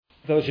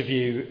Those of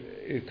you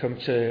who come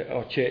to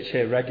our church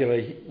here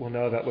regularly will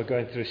know that we're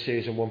going through a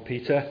series on 1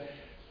 Peter.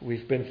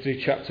 We've been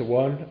through chapter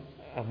 1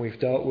 and we've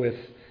dealt with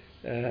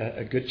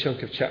a good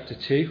chunk of chapter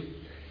 2.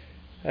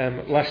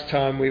 Last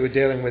time we were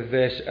dealing with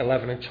verse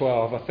 11 and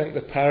 12. I think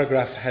the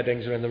paragraph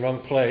headings are in the wrong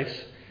place,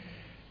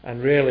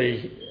 and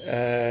really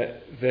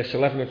verse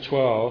 11 and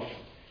 12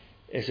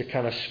 is a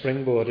kind of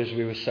springboard, as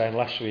we were saying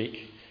last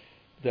week,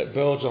 that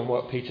builds on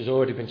what Peter's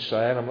already been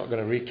saying. I'm not going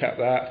to recap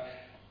that,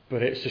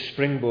 but it's a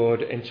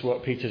springboard into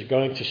what Peter's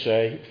going to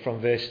say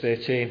from verse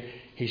 13.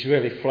 He's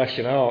really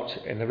fleshing out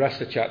in the rest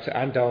of the chapter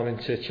and down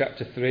into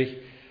chapter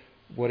 3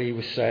 what he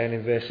was saying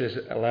in verses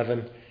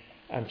 11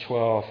 and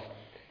 12.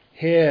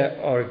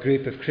 Here are a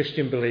group of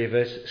Christian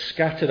believers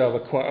scattered over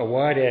quite a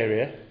wide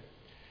area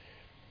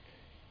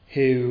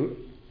who,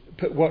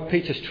 what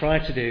Peter's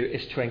trying to do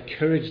is to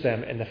encourage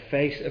them in the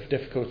face of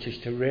difficulties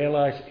to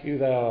realise who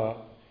they are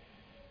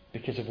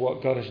because of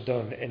what God has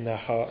done in their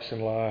hearts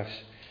and lives.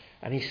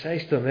 And he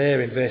says to them there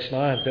in verse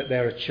 9 that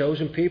they're a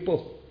chosen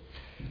people,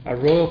 a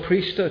royal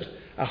priesthood,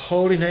 a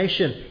holy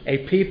nation,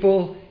 a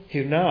people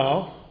who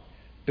now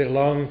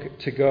belong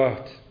to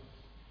God.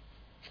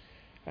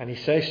 And he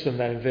says to them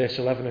then in verse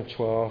 11 and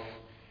 12,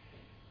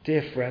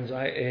 "Dear friends,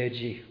 I urge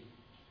you."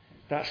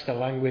 That's the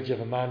language of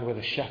a man with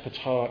a shepherd's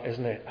heart,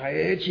 isn't it? I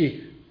urge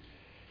you.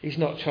 He's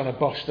not trying to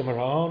boss them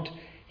around.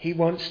 He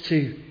wants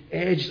to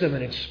urge them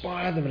and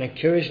inspire them and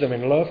encourage them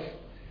in love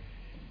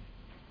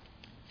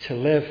to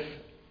live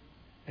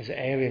as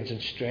aliens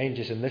and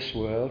strangers in this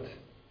world.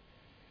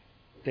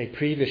 They'd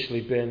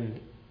previously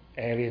been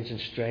aliens and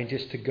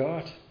strangers to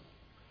God,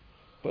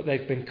 but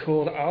they've been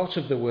called out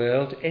of the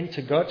world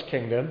into God's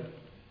kingdom,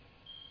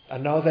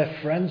 and now they're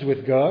friends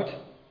with God,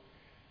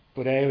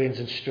 but aliens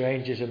and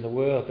strangers in the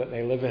world that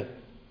they live in.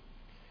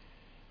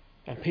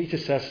 And Peter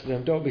says to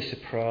them, don't be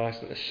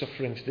surprised at the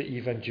sufferings that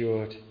you've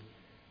endured.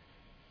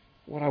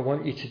 What I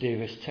want you to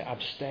do is to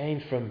abstain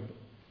from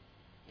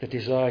the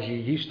desires you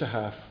used to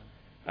have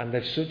and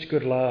live such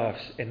good lives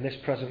in this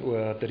present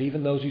world that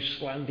even those who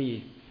slander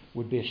you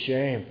would be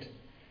ashamed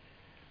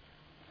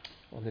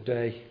on the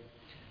day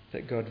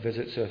that God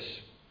visits us.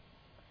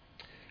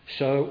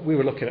 So we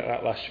were looking at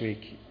that last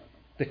week.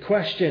 The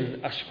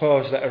question, I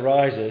suppose, that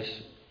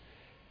arises,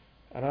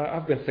 and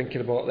I've been thinking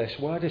about this,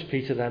 why does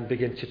Peter then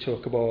begin to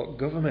talk about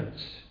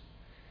governments?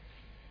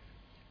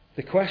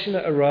 The question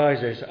that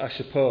arises, I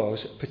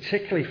suppose,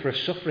 particularly for a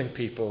suffering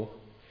people,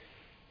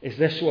 is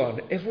this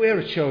one. If we're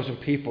a chosen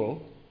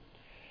people,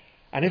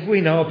 and if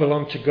we now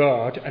belong to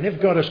God, and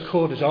if God has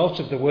called us out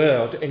of the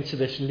world into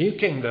this new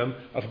kingdom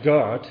of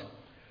God,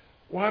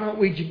 why don't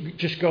we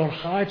just go and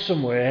hide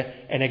somewhere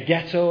in a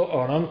ghetto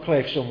or an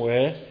enclave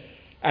somewhere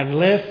and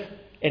live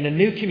in a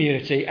new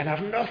community and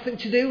have nothing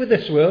to do with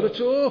this world at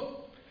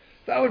all?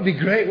 That would be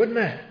great, wouldn't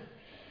it?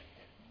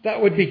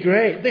 That would be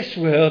great. This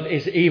world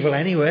is evil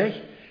anyway,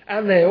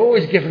 and they're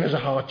always giving us a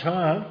hard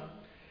time.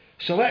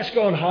 So let's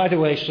go and hide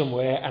away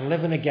somewhere and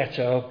live in a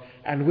ghetto,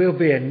 and we'll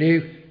be a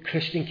new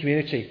Christian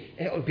community.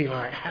 It would be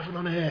like heaven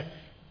on earth.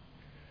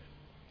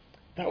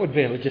 That would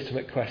be a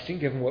legitimate question,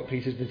 given what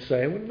Peter's been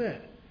saying, wouldn't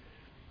it?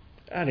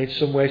 And in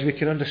some ways we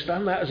can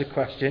understand that as a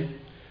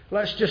question.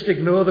 Let's just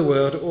ignore the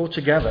world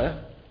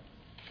altogether.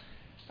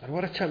 And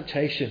what a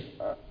temptation.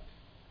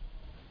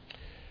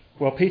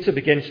 Well, Peter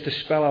begins to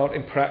spell out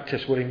in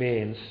practice what he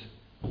means.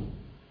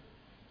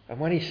 And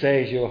when he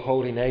says you're a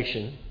holy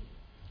nation,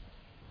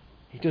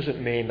 he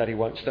doesn't mean that he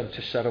wants them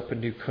to set up a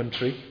new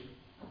country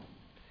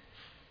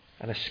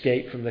and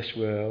escape from this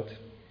world.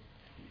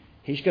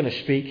 He's going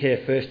to speak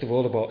here first of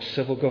all about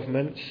civil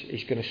governments.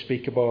 He's going to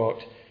speak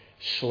about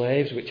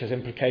slaves, which has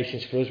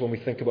implications for us when we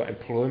think about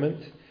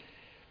employment.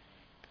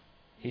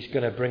 He's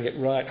going to bring it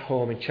right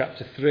home in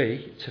chapter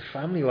 3 to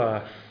family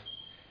life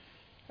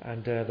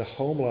and the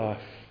home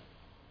life.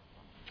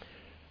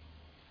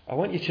 I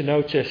want you to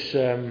notice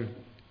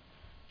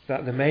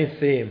that the main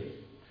theme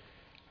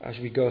as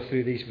we go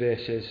through these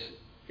verses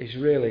is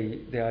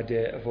really the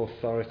idea of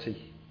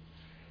authority.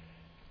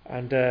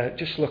 And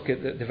just look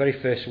at the very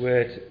first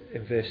word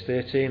in verse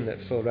 13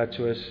 that Phil read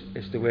to us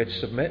is the word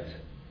submit.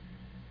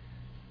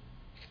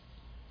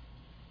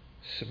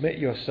 Submit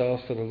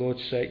yourself for the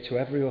Lord's sake to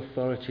every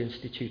authority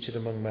instituted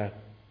among men.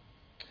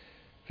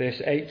 Verse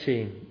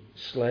 18,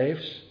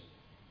 slaves,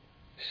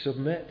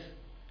 submit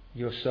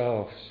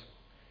yourselves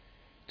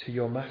to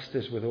your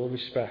masters with all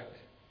respect.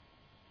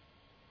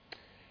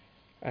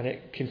 And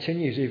it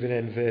continues even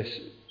in verse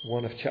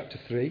 1 of chapter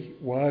 3.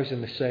 Wives,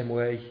 in the same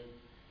way,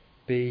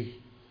 be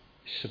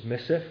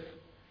submissive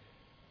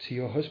to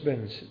your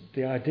husbands.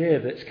 The idea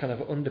that's kind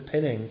of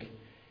underpinning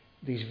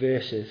these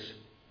verses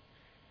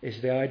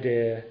is the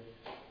idea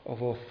of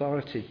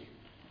authority.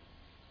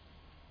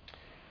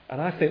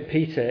 And I think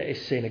Peter is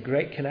seeing a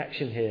great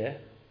connection here.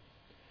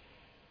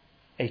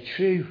 A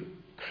true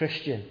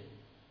Christian,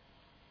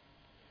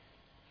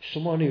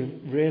 someone who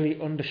really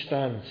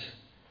understands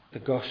the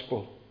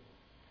gospel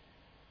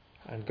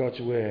and God's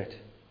word,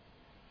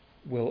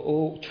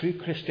 true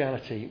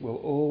Christianity will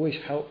always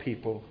help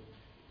people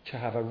to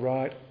have a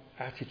right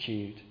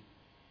attitude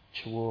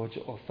towards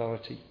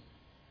authority.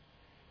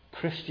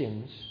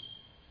 Christians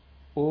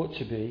ought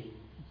to be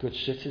good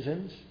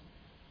citizens,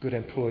 good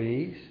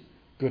employees,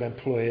 good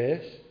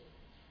employers,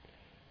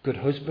 good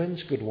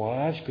husbands, good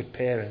wives, good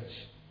parents.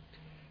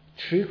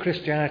 True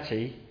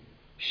Christianity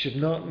should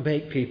not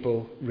make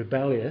people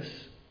rebellious,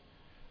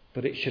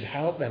 but it should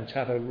help them to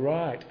have a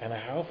right and a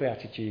healthy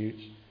attitude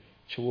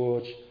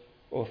towards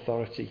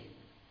authority.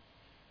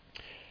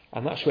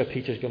 And that's where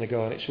Peter's going to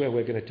go, and it's where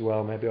we're going to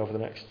dwell maybe over the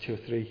next 2 or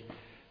 3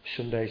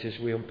 Sundays as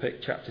we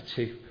unpick chapter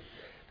 2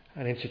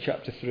 and into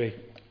chapter 3.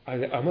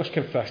 I must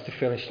confess to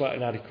feeling slightly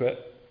inadequate,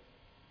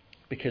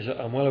 because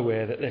I'm well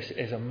aware that this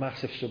is a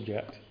massive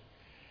subject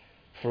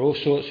for all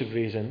sorts of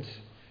reasons,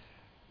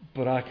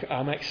 but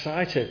I'm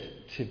excited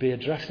to be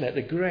addressing it.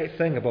 The great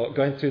thing about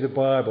going through the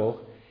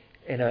Bible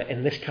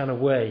in this kind of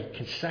way,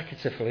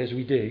 consecutively as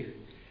we do,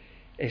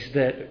 is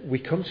that we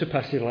come to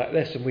passages like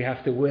this and we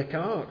have to work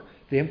out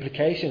the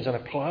implications and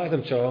apply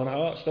them to our own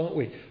hearts, don't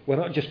we? We're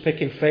not just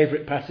picking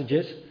favourite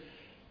passages,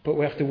 but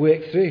we have to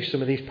work through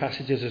some of these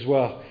passages as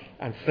well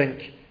and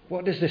think,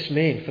 what does this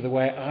mean for the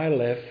way I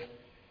live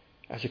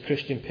as a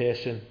Christian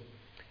person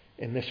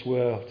in this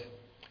world?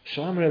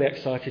 So I'm really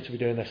excited to be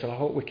doing this, and I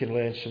hope we can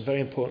learn some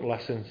very important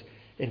lessons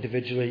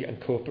individually and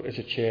corporately as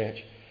a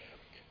church.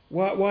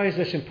 Why is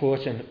this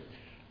important?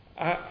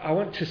 I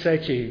want to say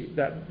to you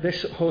that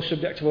this whole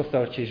subject of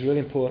authority is really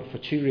important for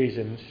 2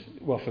 reasons.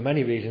 Well, for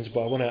many reasons,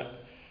 but I want to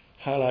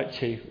highlight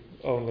 2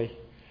 only.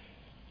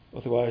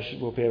 Otherwise,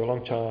 we'll be here a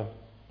long time.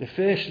 The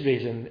first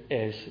reason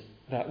is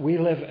that we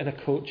live in a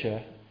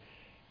culture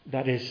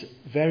that is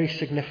very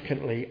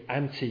significantly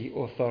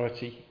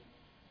anti-authority.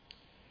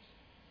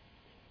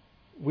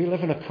 We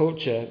live in a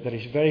culture that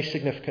is very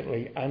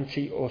significantly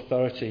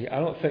anti-authority. I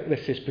don't think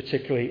this is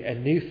particularly a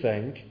new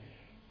thing,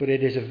 but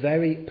it is a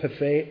very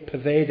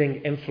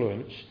pervading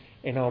influence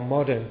in our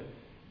modern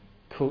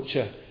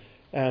culture.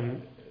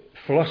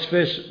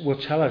 Philosophers will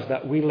tell us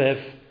that we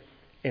live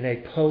in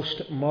a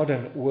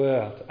postmodern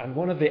world, and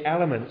one of the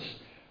elements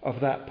of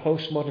that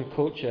postmodern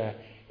culture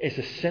is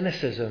a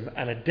cynicism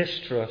and a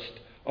distrust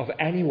of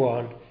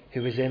anyone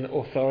who is in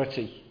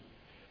authority.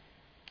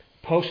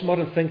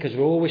 Postmodern thinkers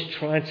are always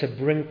trying to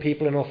bring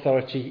people in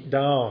authority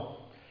down.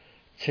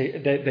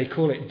 They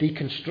call it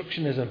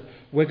deconstructionism.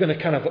 We're going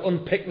to kind of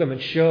unpick them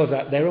and show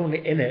that they're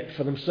only in it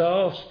for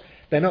themselves.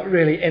 They're not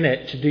really in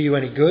it to do you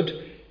any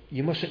good.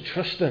 You mustn't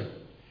trust them.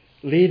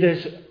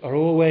 Leaders are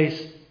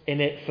always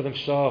in it for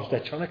themselves. They're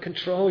trying to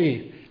control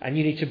you, and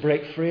you need to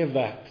break free of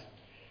that.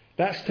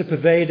 That's the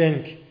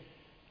pervading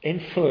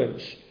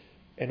influence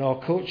in our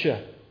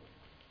culture.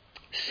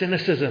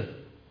 Cynicism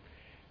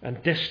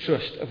and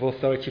distrust of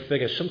authority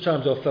figures.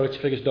 Sometimes authority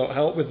figures don't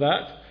help with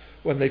that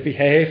when they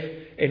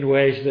behave in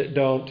ways that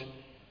don't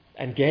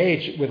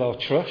engage with our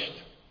trust.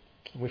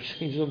 We've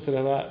seen something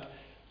of that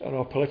on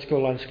our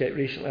political landscape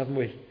recently, haven't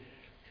we?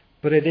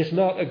 But it is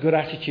not a good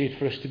attitude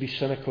for us to be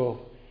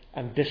cynical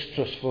and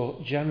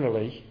distrustful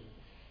generally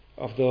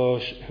of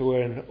those who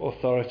are in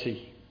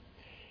authority.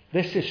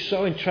 This is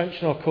so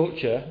entrenched in our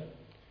culture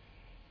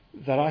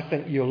that I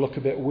think you'll look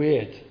a bit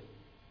weird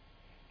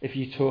if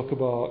you talk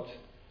about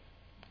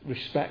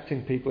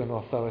respecting people in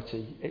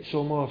authority. It's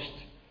almost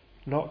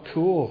not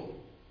cool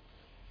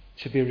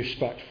to be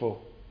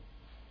respectful.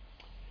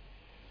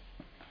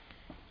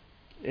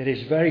 It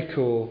is very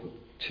cool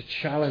to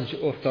challenge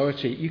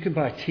authority. You can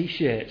buy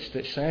t-shirts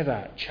that say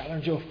that.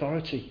 Challenge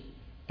authority.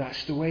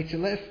 That's the way to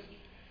live.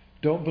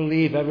 Don't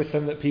believe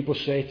everything that people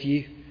say to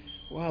you.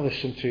 Well,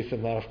 there's some truth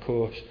in that, of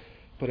course,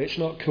 but it's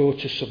not cool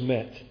to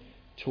submit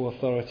to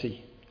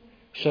authority.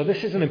 So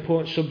this is an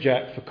important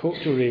subject for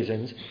cultural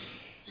reasons.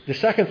 The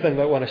second thing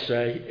that I want to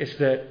say is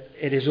that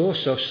it is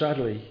also,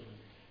 sadly,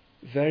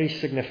 very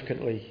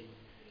significantly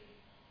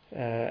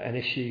an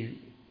issue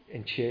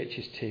in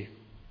churches too.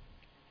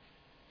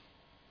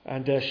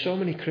 And so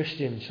many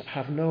Christians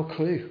have no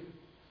clue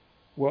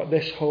what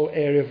this whole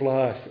area of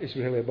life is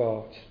really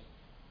about.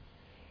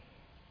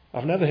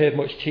 I've never heard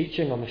much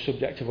teaching on the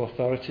subject of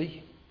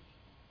authority,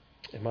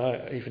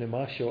 even in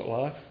my short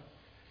life.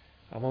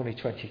 I'm only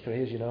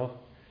 23, as you know.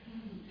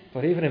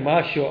 But even in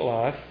my short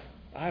life,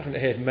 I haven't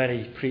heard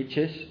many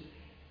preachers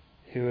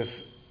who have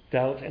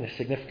dealt in a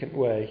significant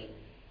way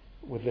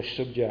with this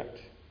subject.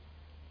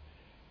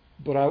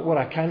 But what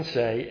I can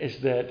say is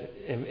that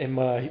in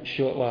my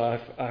short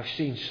life, I've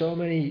seen so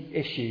many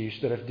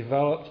issues that have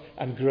developed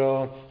and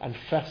grown and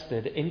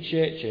festered in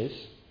churches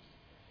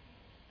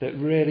that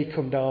really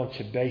come down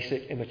to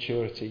basic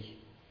immaturity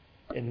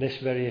in this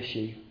very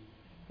issue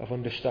of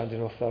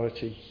understanding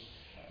authority.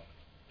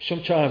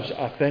 Sometimes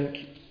I think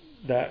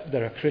that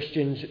there are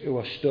Christians who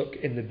are stuck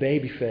in the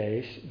baby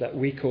phase that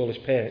we call as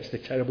parents the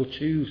terrible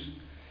twos.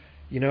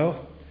 You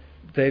know,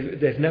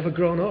 they've never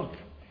grown up.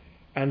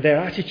 And their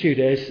attitude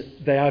is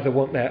they either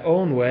want their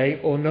own way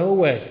or no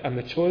way, and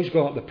the toys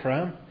go out the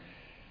pram.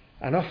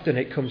 And often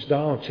it comes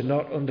down to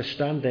not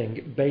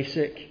understanding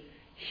basic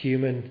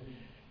human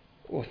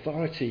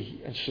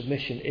authority and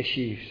submission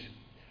issues.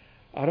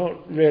 I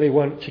don't really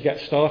want to get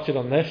started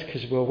on this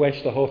because we'll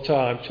waste the whole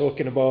time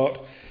talking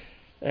about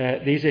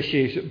these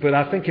issues. But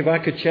I think if I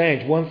could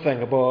change one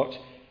thing about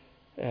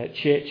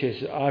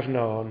churches I've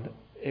known,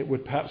 it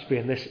would perhaps be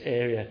in this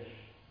area.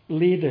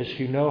 Leaders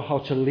who know how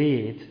to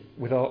lead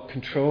without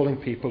controlling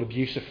people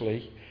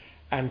abusively,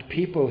 and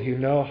people who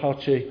know how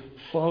to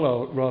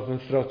follow rather than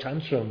throw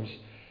tantrums.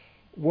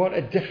 What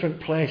a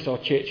different place our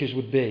churches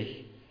would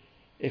be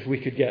if we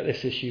could get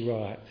this issue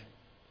right.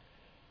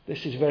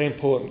 This is very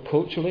important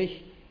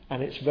culturally,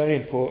 and it's very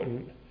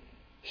important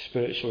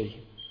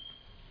spiritually.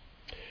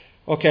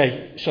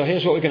 Okay, so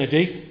here's what we're going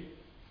to do.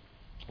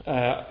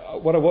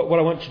 What I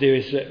want to do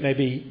is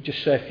maybe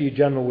just say a few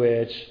general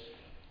words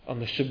on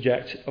the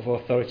subject of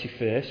authority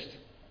first.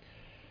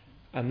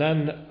 And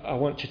then I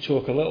want to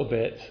talk a little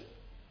bit,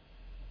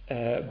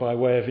 by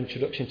way of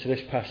introduction to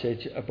this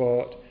passage,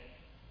 about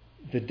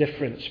the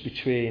difference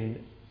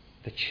between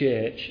the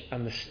church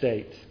and the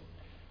state.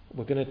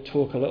 We're going to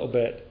talk a little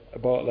bit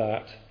about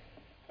that,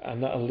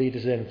 and that'll lead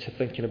us into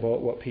thinking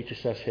about what Peter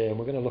says here. And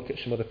we're going to look at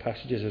some other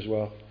passages as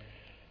well.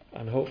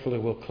 And hopefully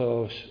we'll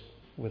close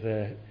with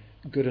a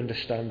good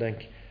understanding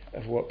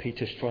of what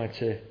Peter's trying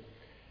to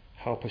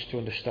help us to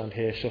understand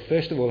here. So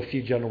first of all, a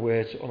few general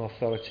words on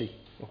authority.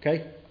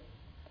 Okay?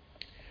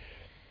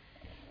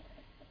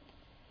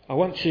 I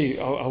wish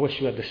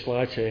we had the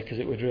slides here because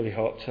it would really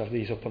help to have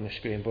these up on the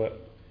screen, but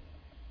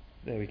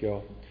there we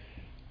go.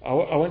 I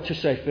want to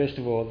say first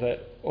of all that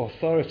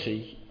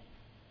authority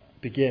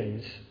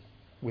begins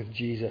with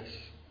Jesus.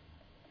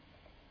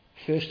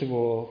 First of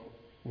all,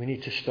 we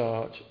need to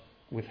start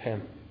with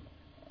him.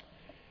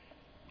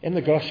 In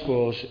the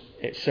Gospels,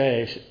 it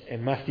says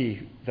in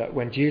Matthew that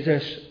when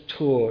Jesus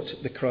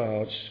taught the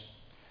crowds,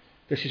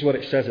 this is what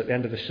it says at the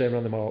end of the Sermon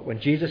on the Mount. When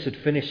Jesus had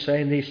finished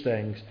saying these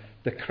things,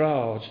 the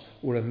crowds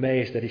were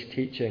amazed at his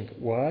teaching.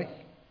 Why?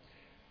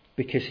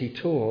 Because he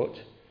taught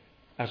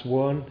as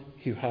one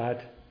who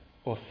had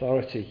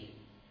authority.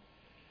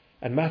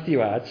 And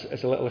Matthew adds,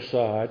 as a little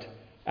aside,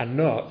 and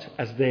not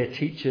as their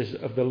teachers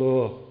of the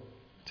law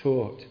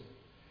taught.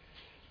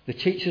 The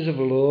teachers of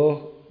the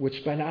law would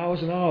spend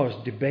hours and hours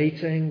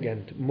debating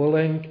and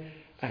mulling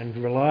and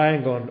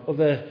relying on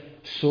other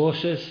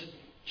sources.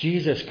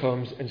 Jesus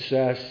comes and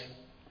says,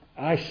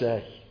 I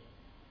say.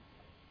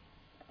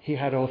 He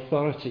had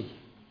authority,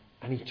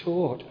 and he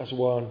taught as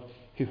one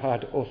who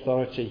had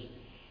authority.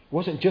 It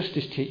wasn't just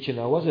his teaching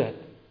now, was it?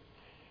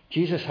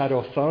 Jesus had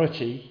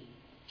authority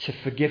to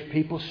forgive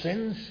people's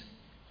sins.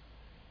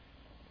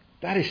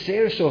 That is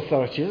serious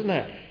authority, isn't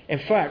it? In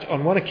fact,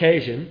 on one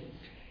occasion,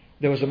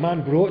 there was a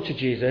man brought to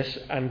Jesus,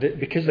 and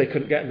because they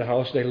couldn't get in the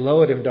house, they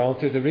lowered him down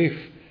through the roof.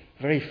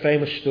 Very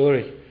famous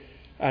story.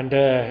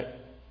 And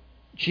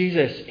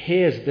Jesus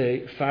hears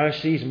the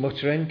Pharisees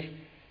muttering,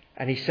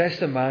 and he says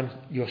to the man,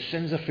 your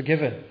sins are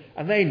forgiven.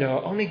 And they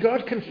know only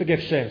God can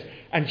forgive sins.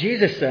 And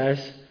Jesus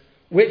says,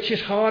 which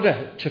is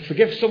harder, to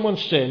forgive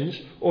someone's sins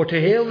or to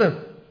heal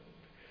them?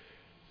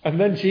 And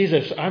then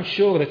Jesus, I'm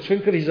sure with a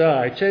twinkle in his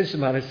eye, turns to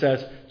the man and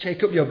says,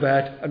 take up your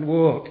bed and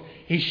walk.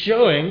 He's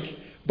showing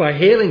by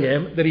healing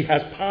him that he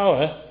has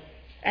power.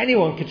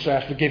 Anyone could say,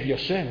 I forgive your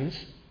sins.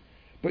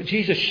 But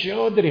Jesus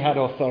showed that he had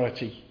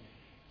authority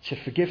to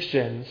forgive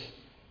sins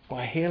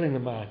by healing the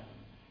man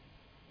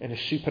in a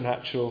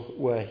supernatural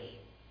way.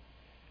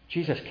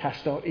 Jesus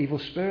cast out evil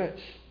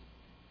spirits.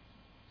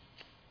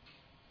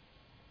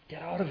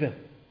 Get out of him.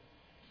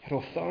 He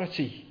had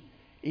authority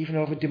even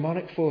over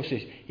demonic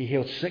forces. He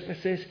healed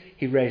sicknesses.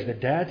 He raised the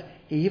dead.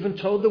 He even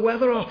told the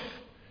weather off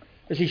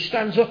as he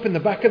stands up in the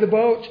back of the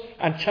boat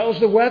and tells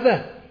the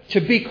weather to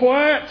be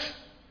quiet.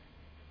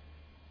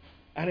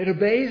 And it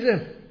obeys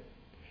him.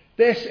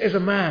 This is a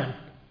man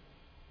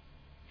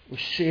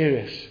with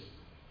serious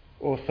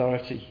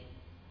authority.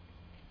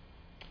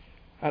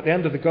 At the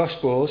end of the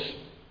Gospels,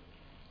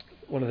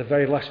 one of the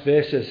very last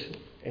verses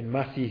in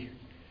Matthew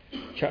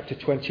chapter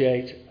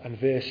 28 and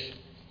verse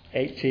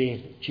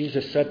 18,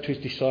 Jesus said to his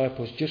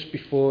disciples just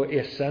before he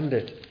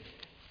ascended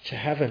to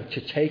heaven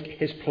to take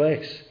his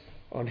place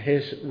on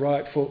his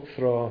rightful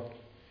throne,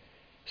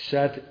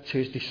 said to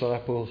his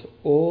disciples,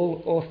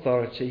 all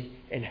authority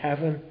in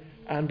heaven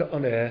and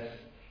on earth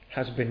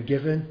has been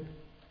given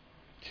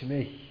to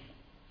me.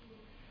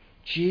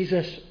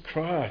 Jesus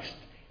Christ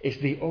is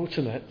the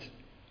ultimate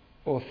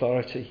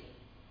authority.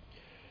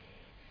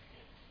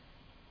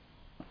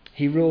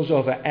 He rules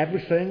over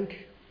everything,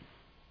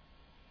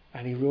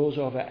 and he rules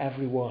over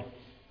everyone.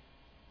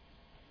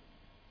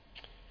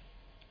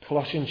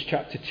 Colossians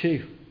chapter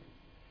 2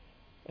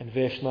 and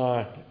verse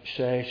 9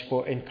 says,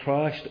 for in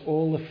Christ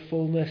all the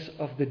fullness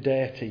of the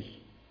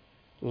deity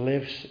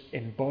lives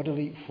in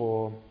bodily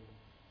form,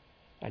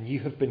 and you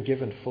have been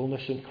given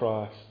fullness in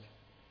Christ,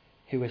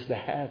 who is the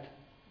head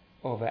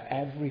over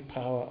every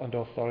power and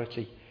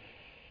authority.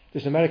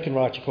 There's an American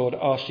writer called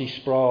R.C.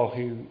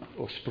 Sproul,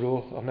 or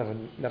Sproul, I'll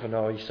never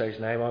know how you say his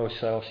name, I always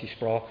say R.C.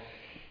 Sproul.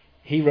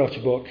 He wrote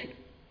a book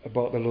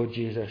about the Lord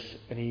Jesus,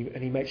 and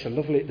he makes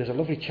there's a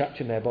lovely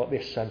chapter in there about the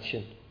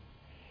ascension.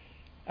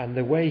 And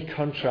the way he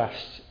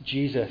contrasts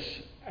Jesus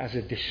as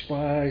a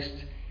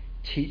despised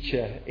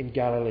teacher in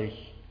Galilee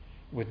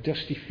with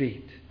dusty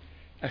feet,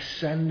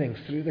 ascending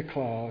through the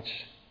clouds,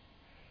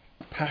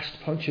 past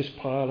Pontius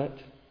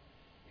Pilate,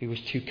 who was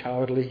too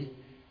cowardly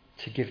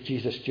to give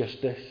Jesus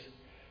justice,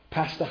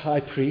 past the high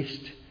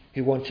priest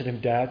who wanted him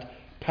dead,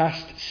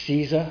 past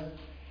Caesar,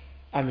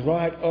 and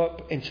right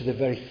up into the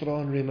very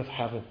throne room of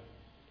heaven.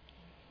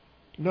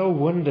 No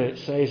wonder it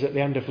says at the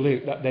end of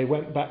Luke that they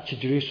went back to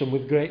Jerusalem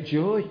with great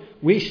joy.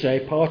 We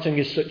say parting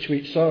is such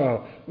sweet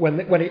sorrow. When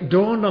it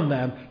dawned on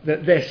them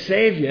that their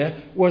Saviour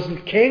was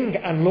the King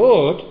and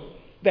Lord,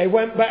 they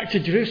went back to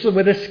Jerusalem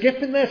with a skip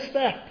in their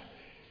step.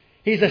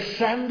 He's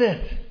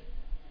ascended.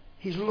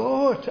 He's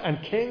Lord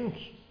and King.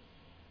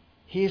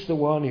 He is the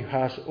one who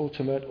has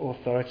ultimate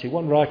authority.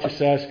 One writer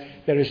says,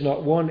 there is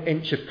not 1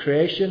 inch of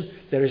creation,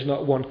 there is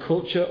not one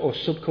culture or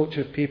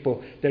subculture of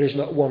people, there is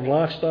not one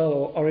lifestyle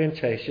or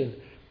orientation,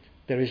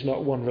 there is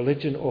not one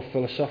religion or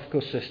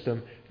philosophical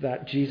system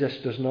that Jesus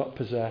does not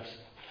possess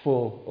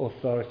full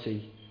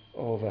authority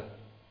over.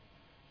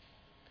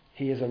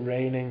 He is a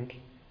reigning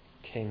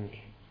King.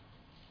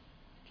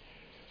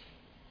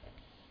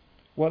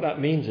 What that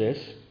means is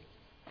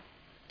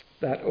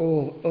that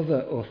all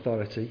other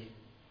authority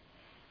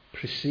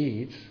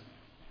proceeds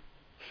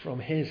from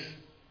his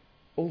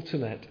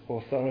ultimate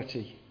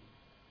authority.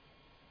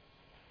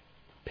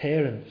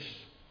 Parents,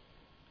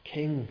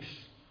 kings,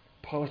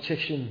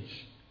 politicians,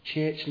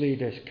 church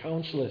leaders,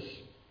 counsellors,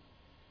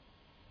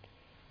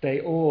 they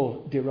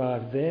all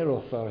derive their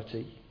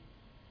authority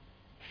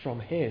from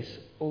his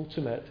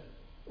ultimate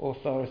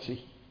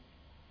authority.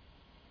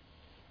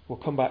 We'll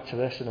come back to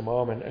this in a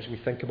moment as we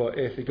think about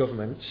earthly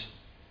governments,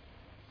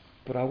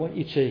 but I want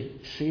you to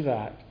see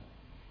that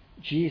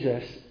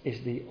Jesus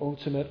is the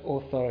ultimate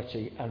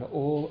authority, and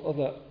all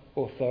other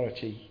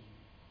authority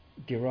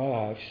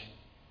derives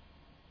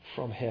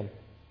from him.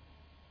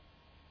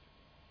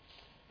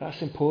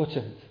 That's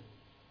important,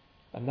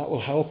 and that will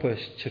help us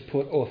to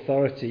put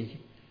authority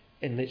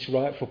in its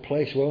rightful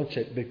place, won't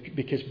it?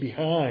 Because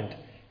behind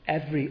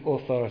every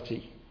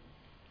authority,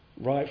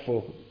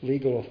 rightful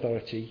legal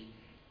authority,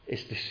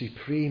 is the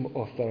supreme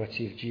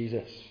authority of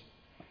Jesus,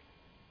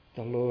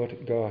 the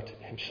Lord God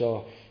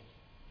himself.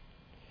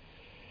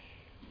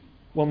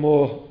 One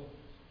more,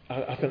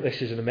 I think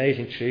this is an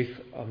amazing truth.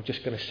 I'm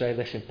just going to say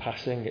this in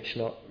passing. It's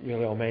not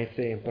really our main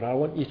theme. But I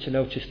want you to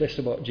notice this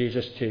about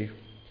Jesus too.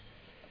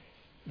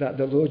 That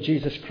the Lord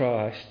Jesus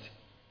Christ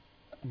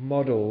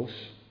models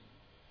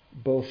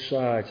both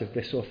sides of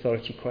this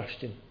authority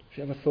question. Have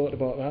you ever thought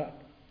about that?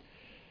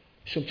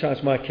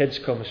 Sometimes my kids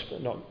come,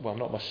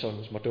 not my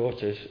sons, my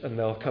daughters, and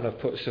they'll kind of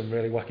put some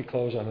really wacky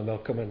clothes on and they'll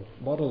come and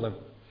model them.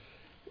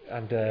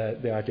 And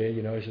the idea,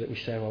 is that we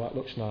say, well, that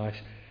looks nice.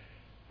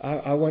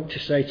 I want to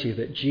say to you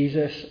that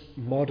Jesus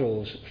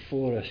models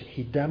for us,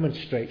 he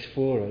demonstrates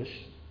for us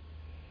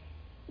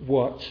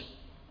what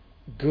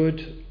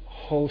good,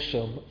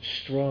 wholesome,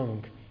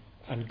 strong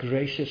and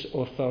gracious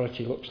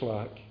authority looks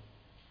like.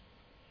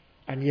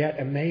 And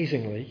yet,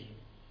 amazingly,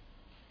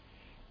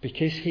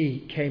 because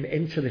he came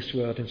into this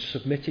world and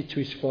submitted to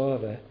his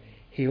Father,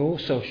 he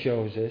also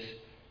shows us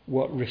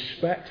what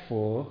respect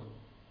for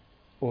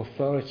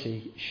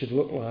authority should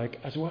look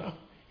like as well.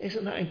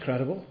 Isn't that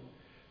incredible?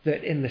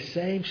 That in the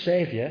same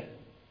Saviour,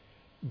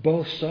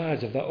 both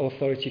sides of that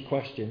authority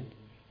question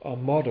are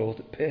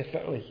modelled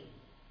perfectly.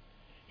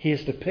 He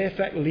is the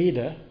perfect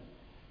leader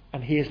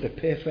and he is the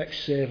perfect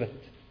servant.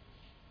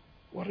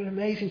 What an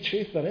amazing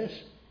truth that is.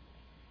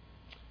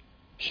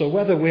 So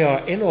whether we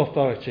are in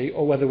authority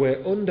or whether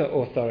we're under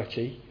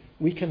authority,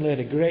 we can learn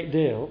a great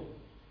deal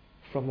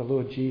from the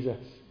Lord Jesus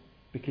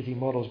because he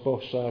models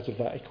both sides of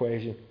that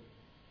equation.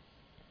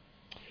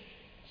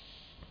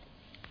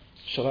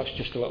 So that's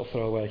just a little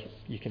throwaway.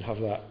 You can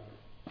have that.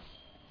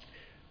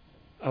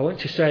 I want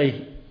to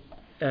say,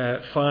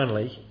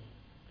 finally,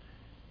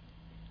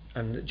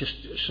 and just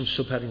some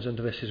subheadings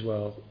under this as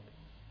well,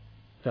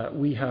 that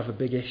we have a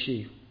big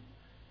issue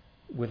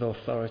with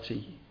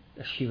authority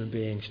as human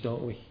beings,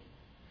 don't we?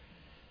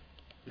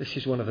 This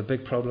is one of the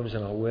big problems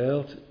in our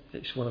world.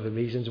 It's one of the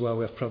reasons why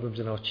we have problems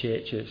in our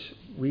churches.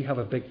 We have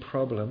a big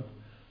problem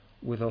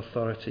with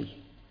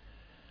authority.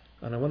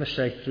 And I want to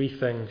say 3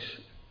 things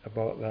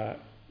about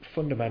that.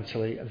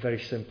 Fundamentally and very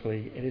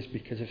simply, it is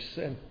because of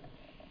sin,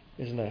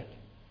 isn't it?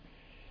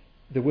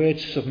 The word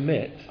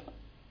submit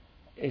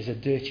is a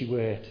dirty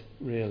word,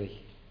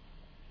 really.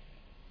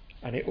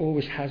 And it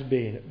always has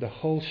been. The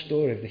whole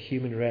story of the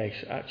human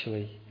race,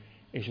 actually,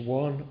 is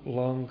one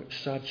long,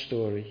 sad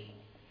story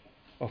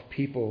of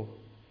people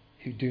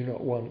who do not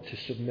want to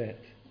submit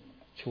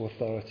to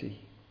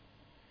authority,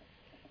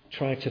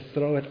 trying to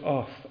throw it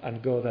off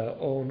and go their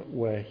own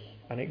way.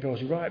 And it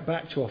goes right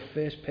back to our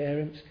first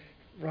parents,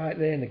 right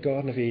there in the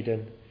Garden of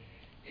Eden,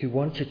 who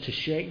wanted to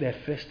shake their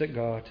fist at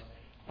God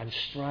and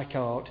strike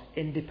out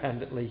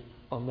independently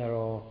on their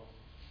own.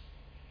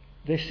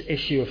 This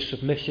issue of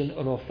submission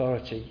and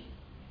authority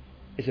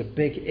is a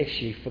big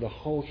issue for the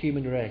whole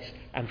human race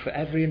and for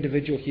every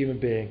individual human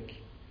being.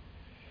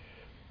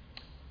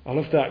 I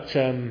love that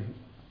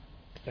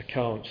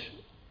account.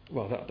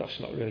 Well, that's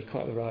not really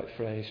quite the right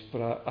phrase,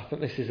 but I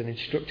think this is an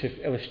instructive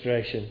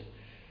illustration.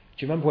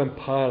 Do you remember when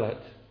Pilate,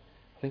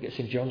 I think it's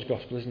in John's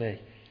Gospel, isn't he?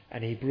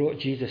 And he brought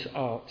Jesus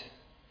out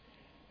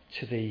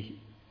to the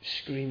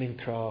screaming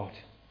crowd.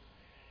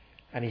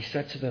 And he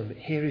said to them,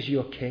 "Here is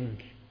your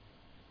king."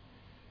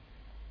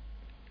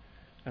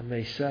 And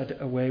they said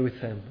away with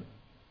him,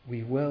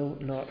 "We will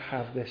not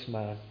have this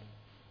man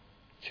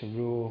to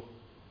rule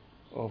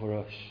over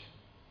us."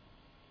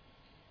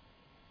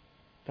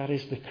 That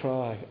is the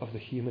cry of the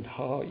human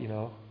heart, you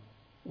know.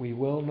 We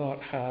will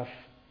not have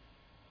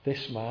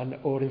this man,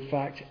 or in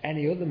fact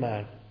any other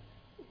man,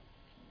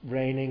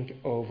 reigning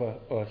over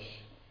us.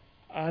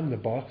 I'm the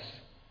boss,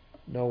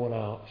 no one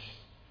else.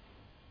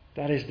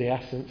 That is the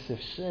essence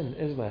of sin,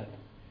 isn't it?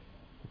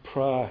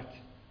 Pride.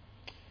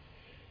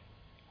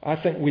 I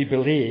think we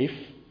believe,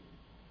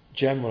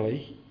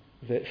 generally,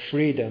 that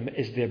freedom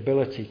is the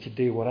ability to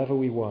do whatever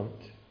we want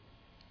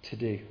to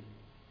do.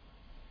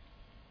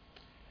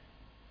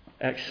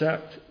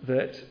 Except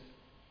that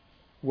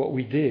what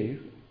we do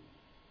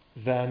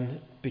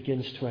then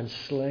begins to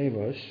enslave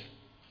us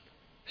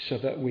so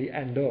that we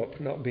end up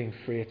not being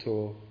free at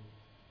all.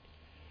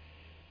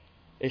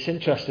 It's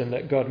interesting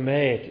that God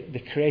made the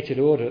created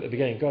order at the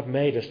beginning. God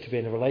made us to be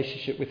in a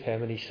relationship with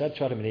him, and he said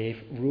to Adam and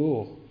Eve,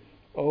 rule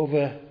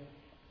over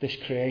this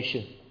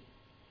creation.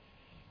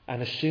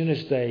 And as soon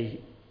as they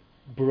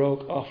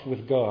broke off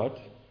with God,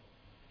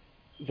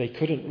 they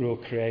couldn't rule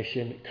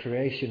creation.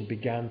 Creation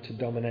began to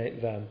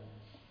dominate them.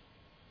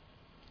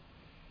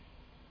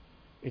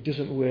 It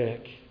doesn't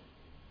work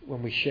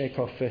when we shake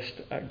our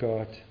fist at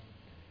God.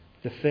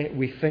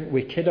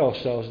 We kid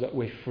ourselves that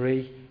we're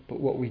free, but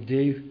what we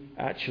do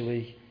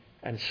actually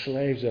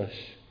enslaves us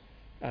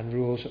and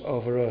rules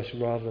over us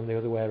rather than the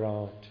other way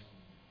around.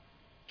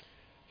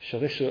 So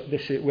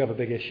we have a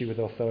big issue with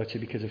authority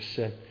because of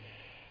sin.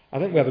 I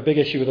think we have a big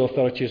issue with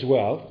authority as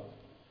well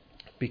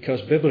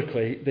because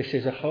biblically this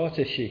is a heart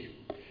issue.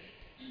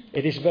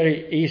 It is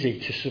very easy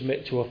to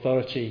submit to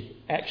authority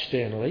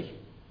externally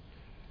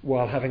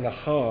while having a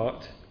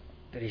heart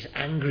that is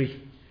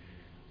angry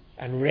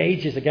and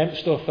rages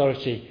against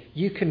authority.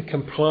 You can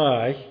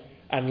comply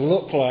and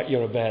look like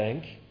you're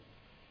obeying,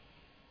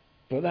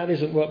 but that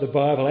isn't what the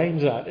Bible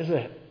aims at, is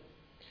it?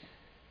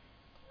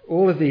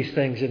 All of these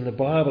things in the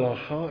Bible are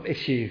heart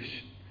issues.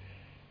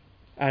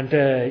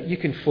 And you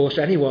can force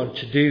anyone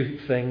to do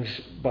things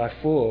by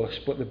force,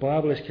 but the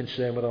Bible is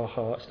concerned with our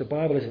hearts. The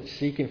Bible isn't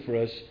seeking for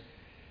us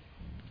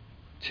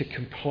to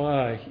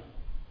comply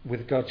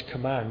with God's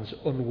commands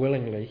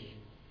unwillingly,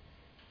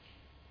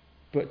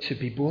 but to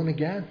be born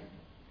again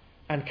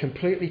and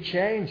completely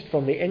changed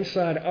from the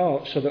inside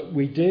out so that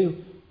we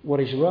do what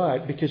is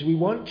right because we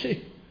want to,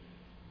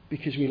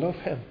 because we love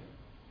him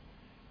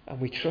and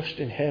we trust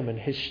in him and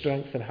his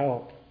strength and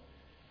help.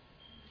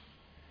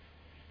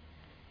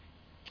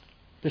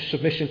 The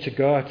submission to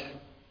God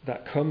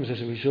that comes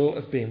as a result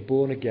of being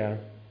born again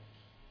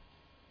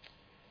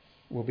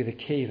will be the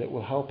key that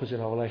will help us in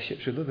our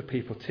relationships with other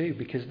people too,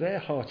 because they're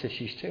heart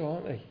issues too,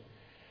 aren't they?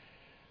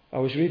 I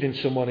was reading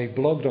someone who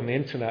blogged on the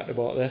internet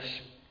about this,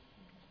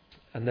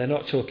 and they're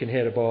not talking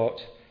here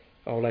about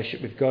our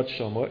relationship with God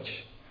so much.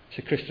 It's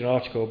a Christian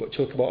article, but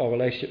talk about our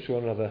relationships with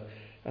one another.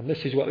 And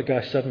this is what the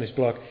guy said in his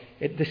blog.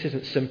 This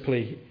isn't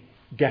simply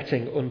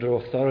getting under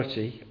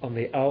authority on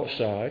the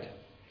outside.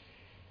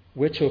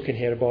 We're talking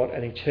here about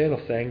an internal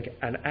thing,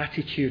 an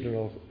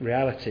attitudinal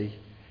reality.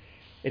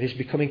 It is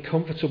becoming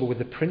comfortable with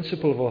the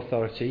principle of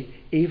authority,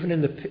 even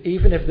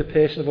if the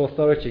person of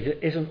authority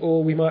isn't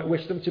all we might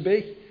wish them to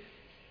be.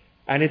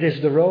 And it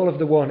is the role of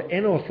the one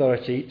in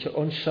authority to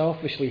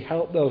unselfishly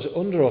help those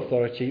under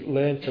authority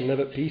learn to live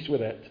at peace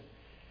with it.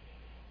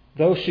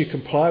 Those who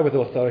comply with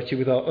authority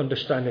without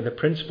understanding the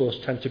principles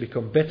tend to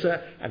become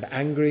bitter and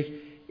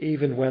angry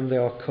even when they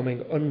are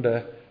coming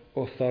under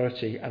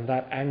authority, and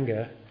that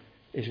anger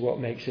is what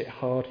makes it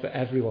hard for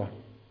everyone.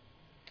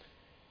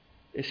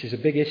 This is a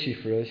big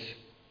issue for us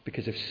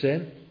because of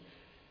sin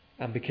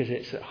and because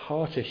it's a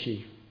heart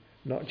issue,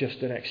 not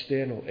just an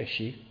external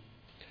issue.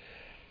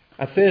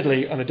 And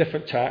thirdly, on a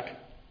different tack,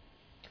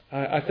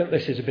 I think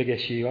this is a big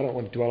issue. I don't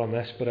want to dwell on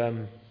this, but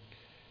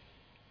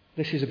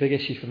this is a big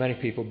issue for many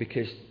people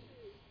because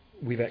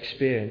we've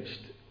experienced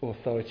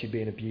authority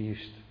being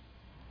abused.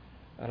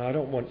 And I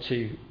don't want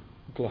to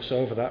gloss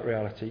over that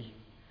reality.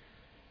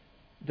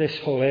 This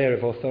whole area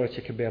of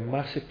authority can be a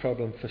massive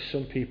problem for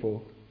some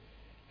people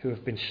who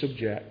have been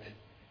subject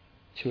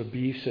to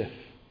abusive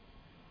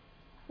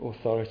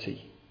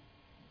authority.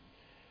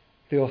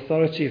 The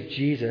authority of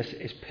Jesus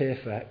is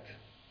perfect,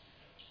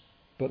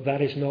 but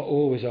that is not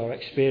always our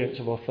experience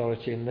of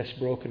authority in this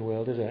broken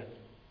world, is it?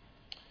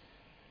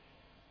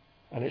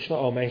 And it's not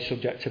our main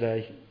subject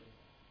today.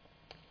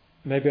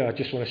 Maybe I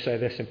just want to say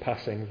this in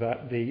passing,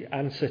 that the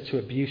answer to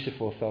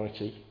abusive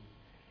authority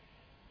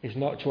is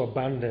not to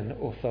abandon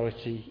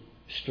authority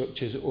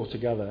structures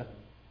altogether.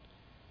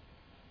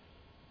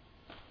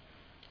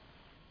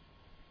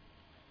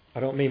 I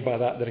don't mean by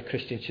that a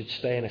Christian should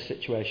stay in a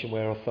situation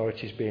where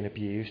authority is being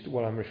abused.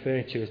 What I'm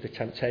referring to is the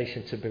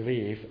temptation to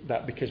believe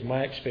that because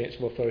my experience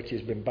of authority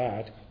has been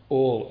bad,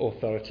 all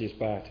authority is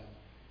bad.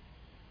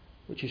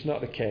 Which is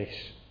not the case.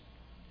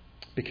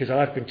 Because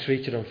I've been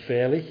treated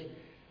unfairly,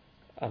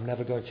 I'm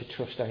never going to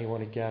trust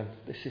anyone again.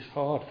 This is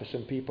hard for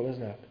some people,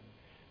 isn't it?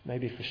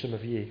 maybe for some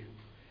of you.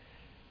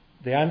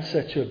 The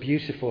answer to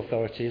abuse of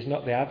authority is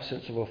not the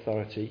absence of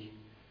authority,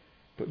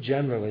 but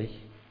generally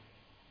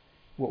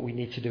what we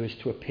need to do is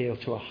to appeal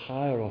to a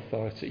higher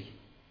authority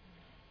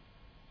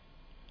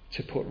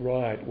to put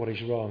right what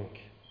is wrong.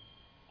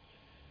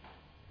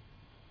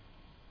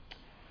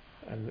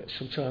 And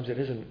sometimes it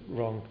isn't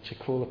wrong to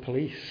call the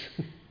police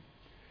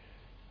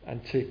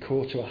and to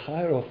call to a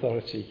higher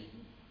authority.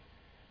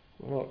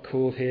 We're not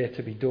called here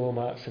to be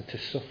doormats and to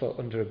suffer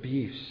under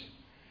abuse.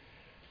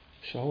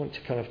 So I want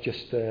to kind of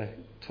just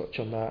touch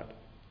on that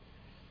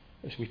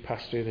as we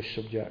pass through this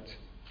subject.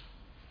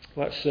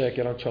 Let's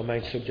get on to our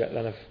main subject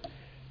then of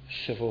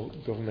civil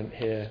government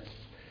here.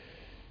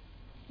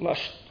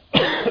 Last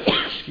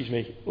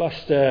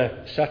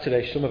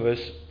Saturday, some of us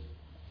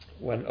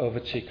went over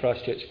to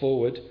Christchurch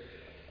Forward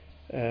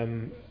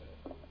to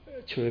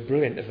a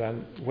brilliant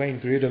event.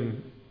 Wayne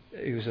Grudem,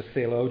 who's a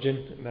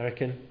theologian,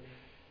 American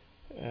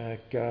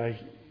guy,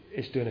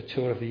 is doing a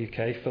tour of the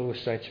UK. Phil was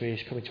saying to me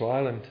he's coming to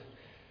Ireland.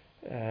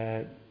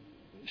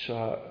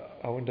 So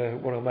I wonder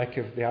what I'll make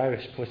of the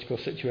Irish political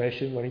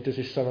situation when he does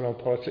his sermon on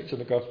politics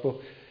and the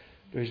gospel.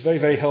 But it was very,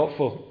 very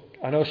helpful.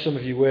 I know some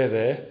of you were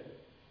there,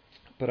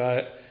 but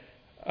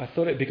I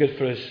thought it'd be good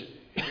for us,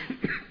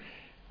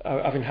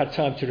 having had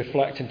time to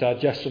reflect and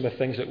digest some of the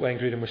things that Wayne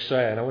Grudem was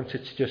saying, I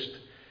wanted to just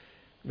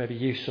maybe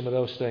use some of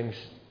those things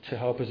to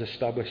help us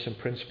establish some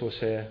principles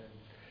here.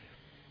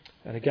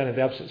 And again, in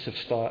the absence of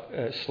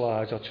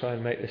slides, I'll try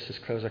and make this as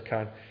clear as I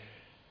can.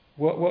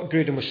 What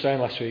Grudem was saying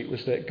last week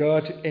was that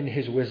God, in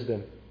his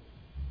wisdom,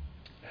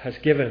 has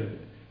given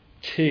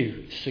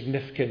two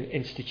significant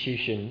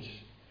institutions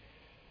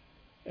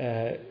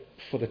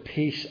for the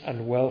peace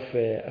and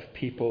welfare of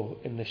people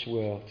in this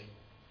world.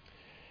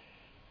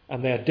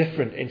 And they are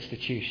different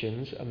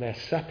institutions and they're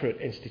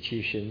separate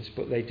institutions,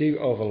 but they do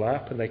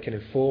overlap and they can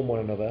inform one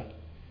another.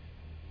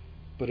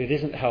 But it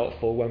isn't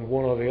helpful when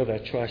one or the other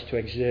tries to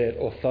exert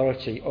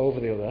authority over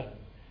the other,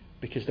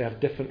 because they have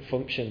different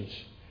functions,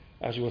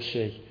 as we'll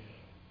see.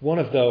 One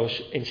of those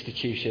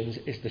institutions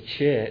is the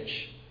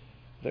church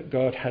that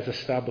God has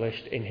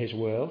established in his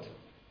world.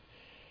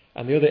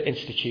 And the other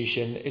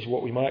institution is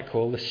what we might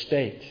call the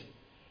state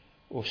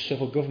or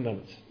civil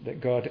government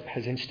that God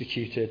has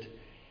instituted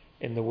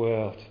in the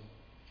world.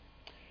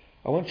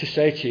 I want to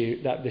say to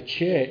you that the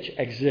church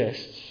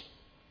exists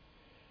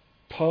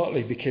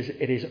partly because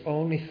it is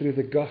only through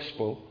the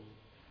gospel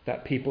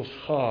that people's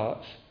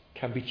hearts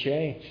can be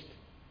changed.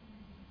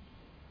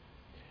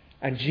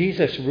 And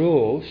Jesus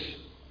rules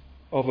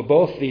over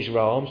both these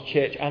realms,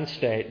 church and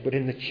state, but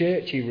in the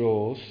church he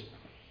rules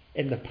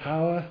in the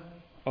power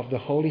of the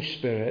Holy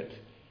Spirit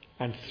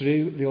and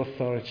through the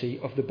authority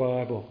of the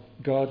Bible,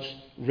 God's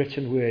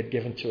written word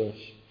given to us.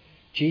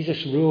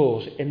 Jesus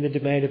rules in the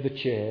domain of the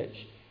church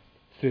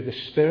through the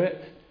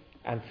Spirit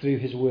and through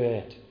his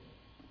word.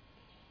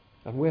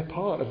 And we're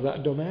part of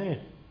that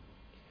domain.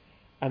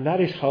 And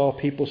that is how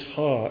people's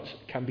hearts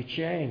can be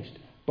changed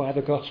by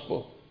the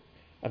gospel.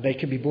 And they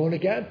can be born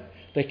again.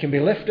 They can be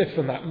lifted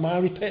from that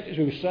miry pit, as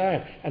we were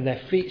saying, and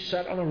their feet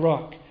set on a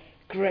rock.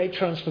 Great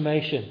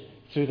transformation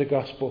through the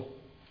gospel.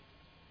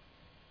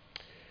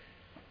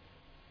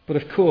 But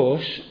of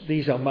course,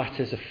 these are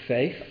matters of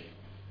faith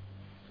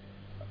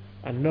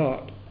and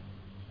not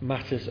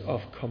matters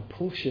of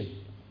compulsion.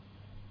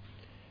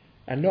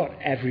 And not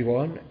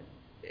everyone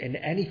in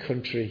any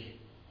country,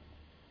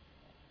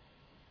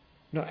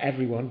 not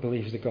everyone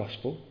believes the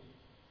gospel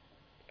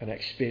and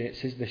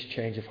experiences this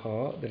change of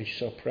heart that is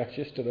so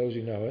precious to those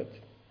who know it.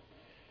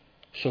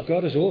 So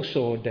God has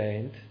also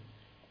ordained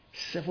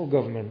civil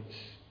governments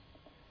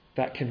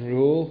that can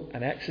rule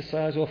and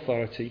exercise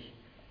authority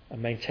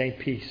and maintain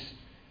peace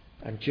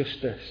and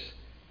justice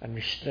and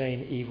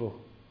restrain evil.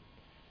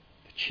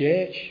 The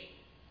church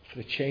for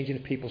the changing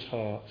of people's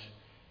hearts,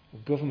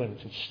 and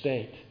government and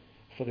state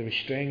for the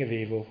restraining of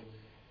evil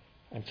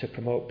and to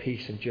promote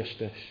peace and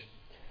justice.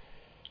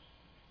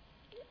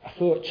 I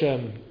thought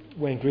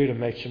Wayne Grudem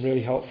made some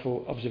really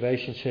helpful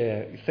observations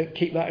here.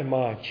 Keep that in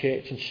mind,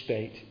 church and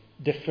state,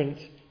 different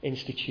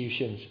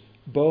institutions,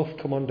 both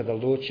come under the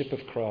lordship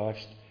of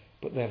Christ,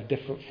 but they have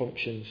different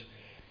functions.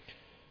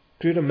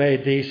 Grudem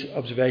made these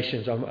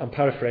observations, I'm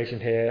paraphrasing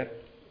here,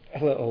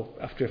 a little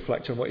after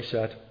reflecting on what he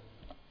said.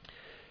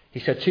 He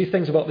said two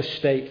things about the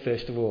state,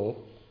 first of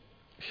all.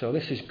 So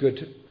this is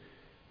good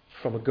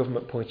from a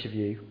government point of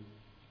view.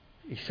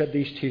 He said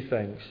these two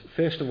things.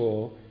 First of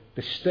all,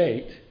 the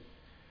state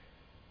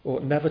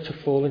ought never to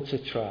fall into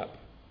the trap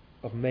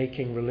of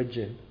making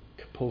religion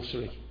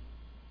compulsory.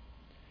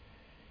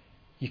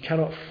 You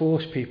cannot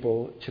force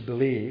people to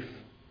believe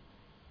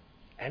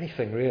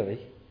anything, really.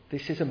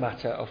 This is a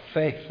matter of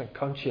faith and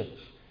conscience.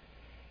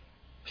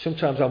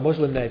 Sometimes our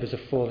Muslim neighbours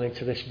have fallen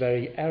into this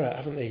very error,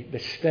 haven't they? The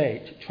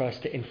state tries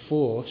to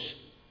enforce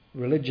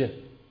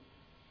religion.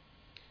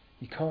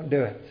 You can't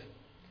do it.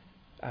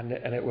 And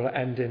it will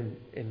end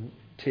in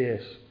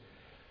tears.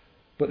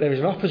 But there is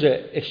an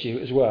opposite issue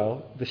as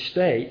well. The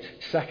state,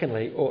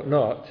 secondly, ought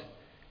not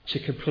to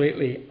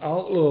completely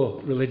outlaw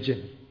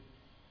religion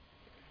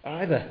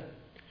either.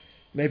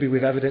 Maybe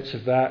with evidence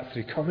of that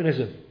through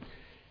communism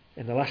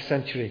in the last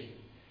century.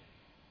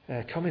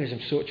 Communism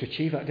sought to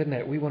achieve that, didn't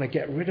it? We want to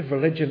get rid of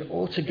religion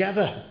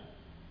altogether.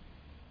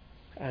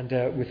 And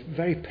with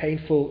very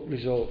painful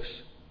results.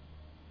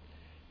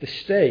 The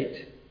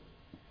state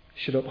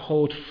should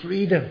uphold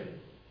freedom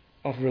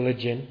of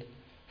religion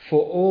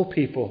for all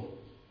people,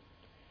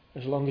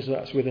 as long as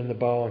that's within the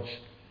bounds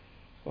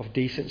of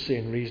decency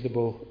and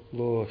reasonable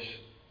laws.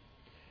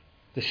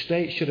 The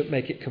state shouldn't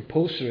make it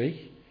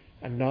compulsory,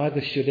 and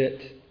neither should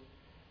it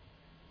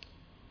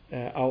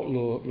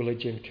outlaw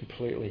religion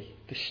completely.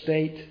 The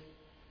state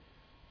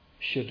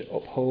should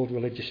uphold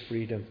religious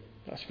freedom.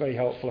 That's very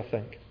helpful, I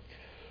think.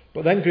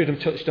 But then Grudem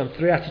touched on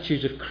three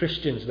attitudes of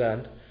Christians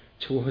then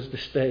towards the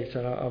state,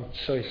 and I'm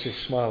sorry to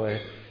smile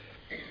here.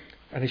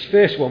 And his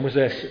first one was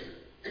this.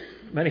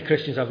 Many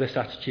Christians have this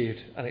attitude,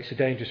 and it's a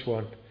dangerous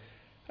one.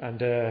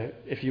 And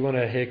if you want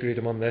to hear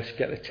Grudem on this,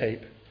 get the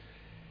tape.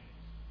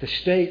 The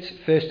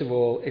state, first of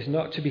all, is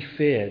not to be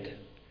feared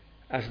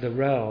as the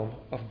realm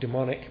of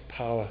demonic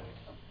power.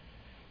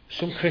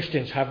 Some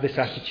Christians have this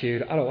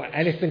attitude: I don't want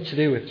anything to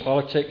do with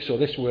politics or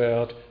this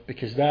world,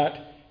 because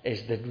that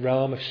is the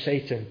realm of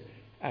Satan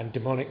and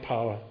demonic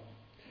power.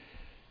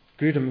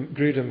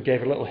 Grudem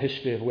gave a little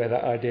history of where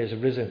that idea has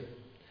arisen,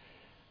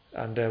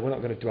 and we're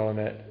not going to dwell on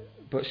it,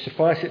 but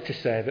suffice it to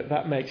say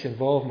that makes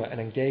involvement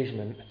and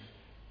engagement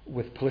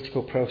with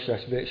political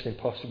process virtually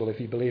impossible if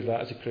you believe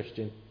that as a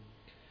Christian.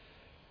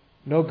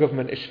 No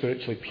government is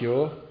spiritually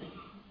pure,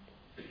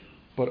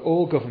 but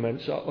all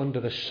governments are under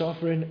the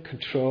sovereign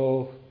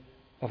control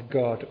of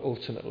God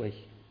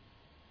ultimately.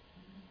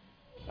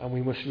 And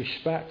we must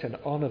respect and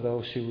honour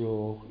those who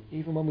rule,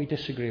 even when we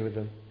disagree with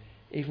them,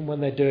 even when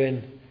they're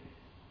doing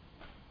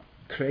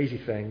crazy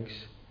things.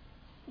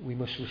 We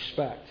must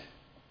respect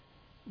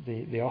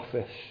the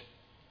office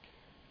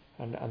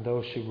and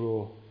those who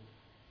rule.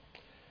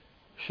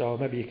 So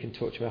maybe you can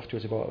talk to me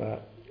afterwards about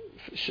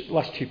that.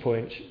 Last 2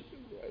 points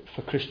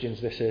for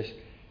Christians: this is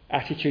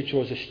attitude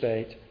towards the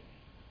state.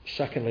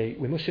 Secondly,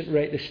 we mustn't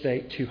rate the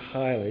state too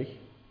highly.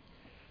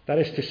 That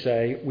is to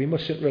say, we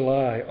mustn't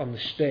rely on the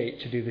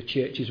state to do the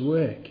church's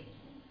work.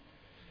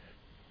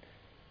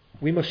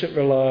 We mustn't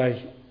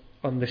rely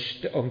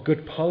on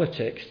good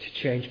politics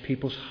to change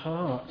people's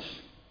hearts,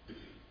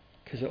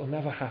 because it will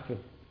never happen.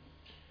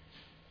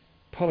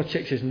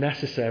 Politics is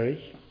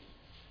necessary,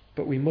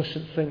 but we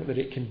mustn't think that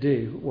it can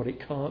do what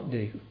it can't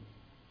do.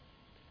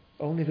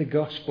 Only the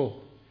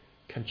gospel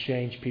can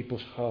change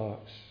people's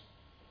hearts.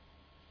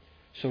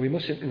 So we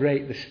mustn't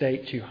rate the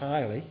state too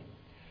highly,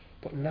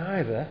 but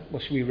neither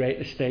must we rate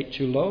the state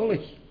too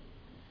lowly.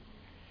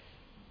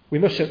 We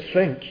mustn't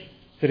think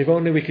that if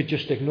only we could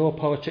just ignore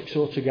politics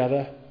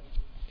altogether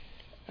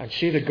and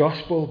see the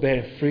gospel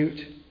bearing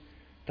fruit,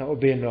 that would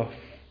be enough.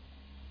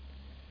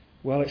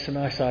 Well, it's a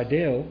nice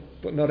ideal,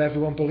 but not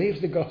everyone believes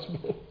the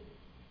gospel.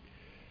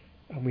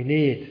 And we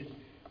need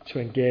to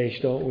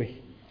engage, don't we,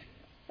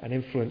 and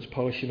influence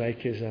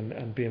policymakers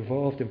and be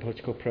involved in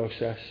political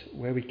process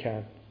where we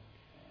can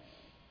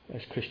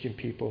as Christian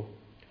people.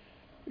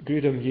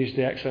 Grudem used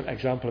the excellent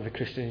example of the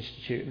Christian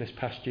Institute in this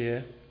past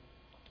year.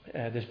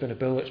 There's been a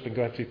bill that's been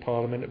going through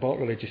Parliament about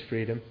religious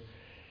freedom,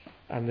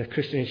 and the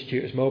Christian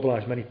Institute has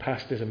mobilised many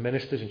pastors and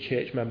ministers and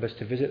church members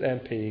to visit the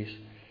MPs,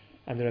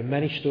 and there are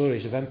many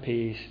stories of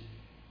MPs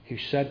who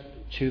said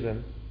to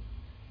them,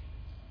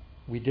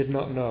 "We did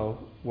not know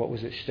what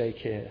was at stake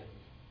here,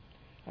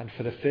 and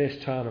for the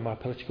first time in my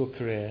political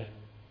career,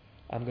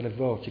 I'm going to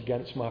vote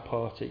against my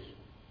party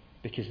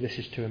because this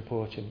is too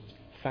important.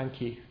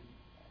 Thank you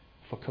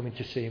for coming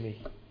to see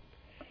me."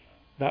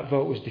 That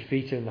vote was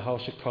defeated in the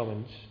House of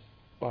Commons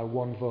by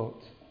 1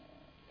 vote.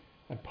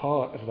 And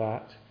part of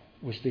that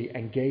was the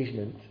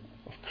engagement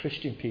of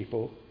Christian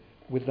people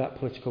with that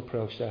political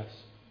process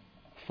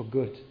for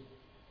good.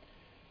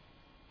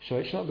 So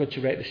it's not good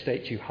to rate the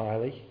state too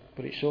highly,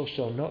 but it's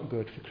also not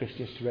good for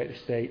Christians to rate the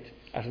state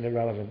as an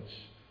irrelevance.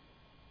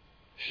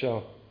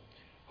 So,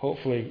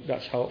 hopefully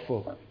that's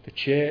helpful. The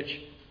church,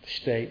 the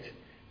state,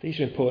 these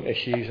are important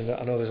issues, and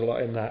I know there's a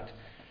lot in that.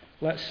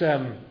 Let's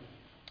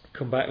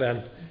come back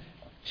then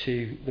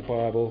to the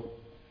Bible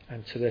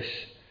and to this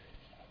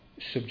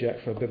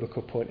subject from a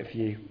biblical point of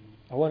view.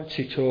 I want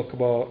to talk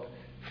about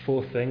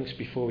 4 things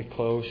before we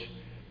close.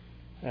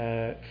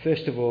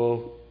 First of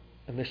all,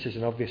 and this is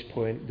an obvious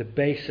point, the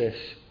basis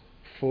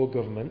for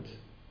government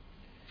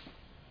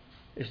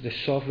is the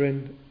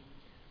sovereign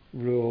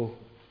rule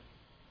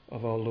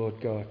of our Lord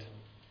God.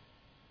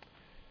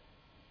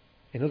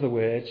 In other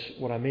words,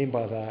 what I mean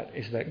by that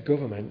is that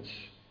governments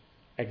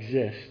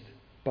exist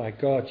by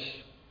God's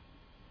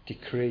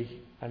decree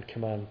and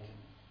command,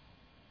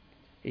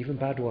 even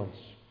bad ones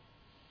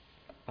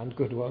and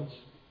good ones.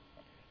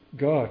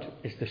 God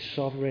is the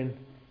sovereign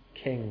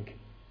king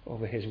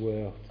over his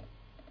world.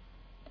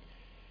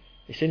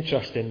 It's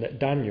interesting that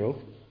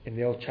Daniel, in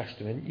the Old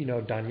Testament, you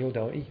know Daniel,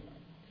 don't you?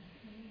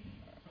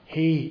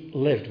 He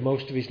lived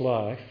most of his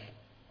life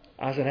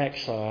as an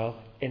exile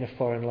in a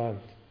foreign land,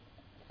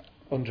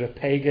 under a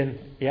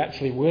pagan. He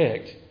actually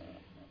worked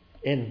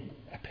in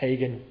a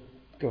pagan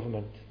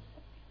government.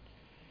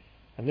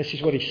 And this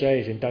is what he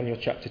says in Daniel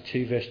chapter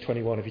 2, verse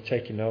 21. If you're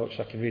taking notes,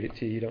 I can read it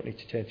to you. You don't need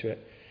to turn to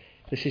it.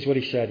 This is what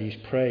he said. He's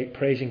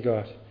praising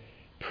God.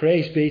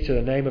 Praise be to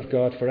the name of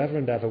God forever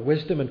and ever.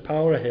 Wisdom and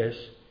power are his.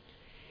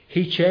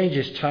 He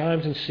changes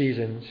times and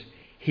seasons.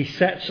 He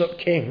sets up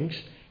kings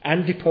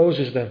and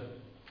deposes them.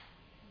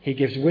 He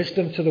gives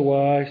wisdom to the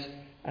wise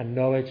and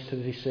knowledge to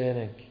the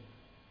discerning.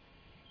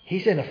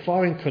 He's in a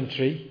foreign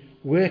country,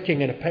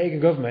 working in a pagan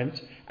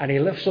government, and he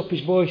lifts up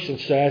his voice and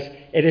says,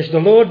 it is the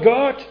Lord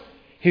God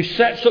who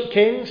sets up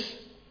kings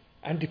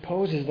and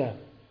deposes them.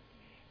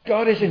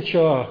 God is in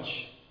charge,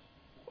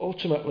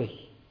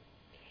 ultimately.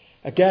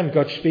 Again,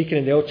 God speaking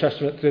in the Old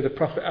Testament through the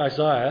prophet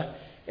Isaiah,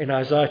 in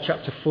Isaiah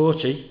chapter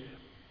 40,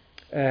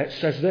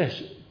 says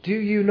this, do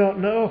you not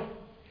know?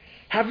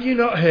 Have you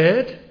not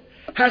heard?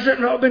 Has it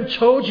not been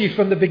told you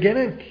from the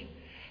beginning?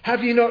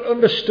 Have you not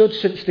understood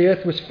since the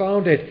earth was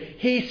founded?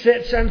 He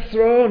sits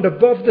enthroned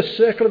above the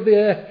circle of the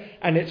earth,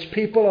 and its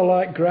people are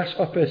like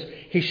grasshoppers.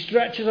 He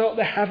stretches out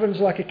the heavens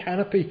like a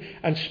canopy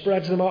and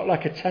spreads them out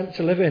like a tent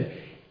to live in.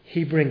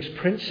 He brings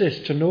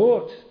princes to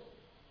naught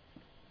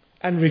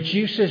and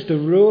reduces the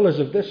rulers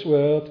of this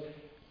world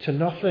to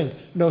nothing.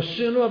 No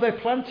sooner are they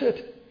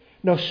planted,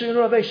 no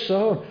sooner are they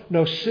sown,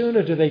 no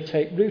sooner do they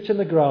take root in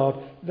the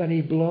ground than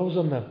he blows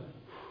on them.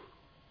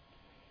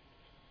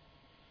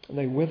 And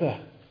they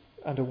wither,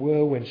 and a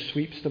whirlwind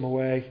sweeps them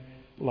away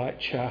like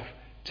chaff.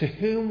 To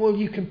whom will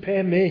you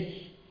compare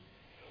me?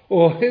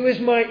 Or who is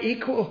my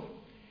equal?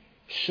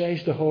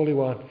 Says the Holy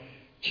One.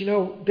 Do you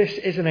know, this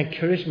is an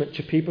encouragement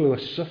to people who are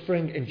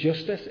suffering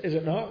injustice, is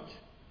it not?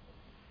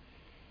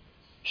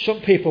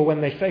 Some people,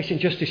 when they face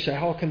injustice, say,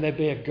 how can there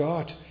be a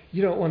God?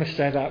 You don't want to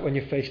say that when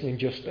you're facing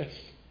injustice.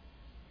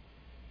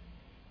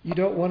 You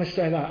don't want to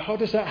say that. How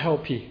does that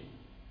help you?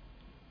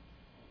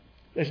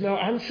 There's no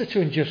answer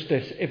to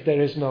injustice if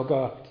there is no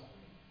God.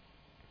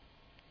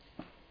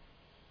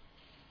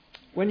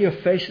 When you're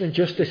facing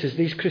injustice, as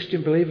these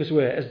Christian believers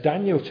were, as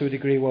Daniel to a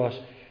degree was,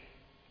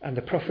 and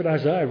the prophet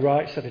Isaiah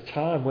writes at a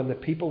time when the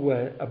people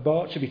were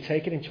about to be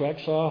taken into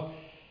exile,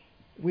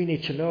 we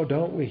need to know,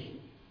 don't we,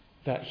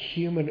 that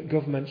human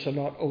governments are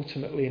not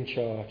ultimately in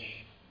charge.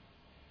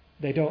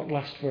 They don't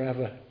last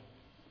forever.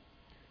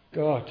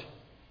 God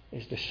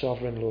is the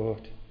sovereign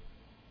Lord.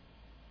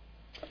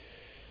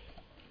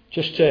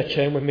 Just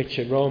turn with me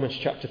to Romans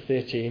chapter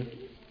 13.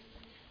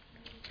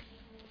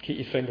 Keep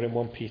your finger in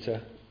 1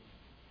 Peter.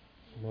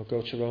 And we'll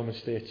go to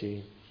Romans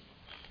 13.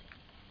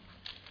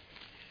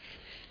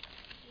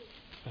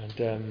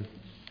 And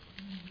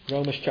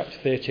Romans chapter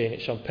 13,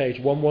 it's on page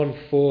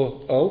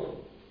 1140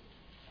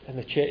 in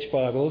the Church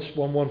Bibles,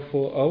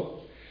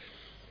 1140.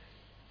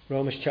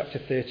 Romans chapter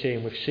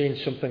 13, we've seen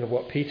something of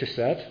what Peter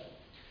said.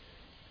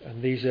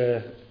 And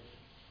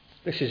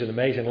this is an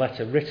amazing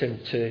letter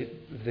written to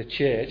the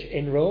church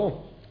in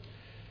Rome,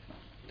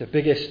 the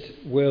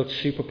biggest world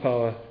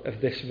superpower of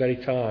this very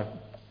time.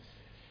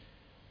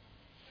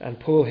 And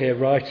Paul here,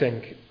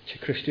 writing to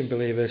Christian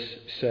believers,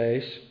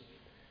 says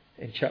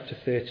in chapter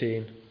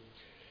 13,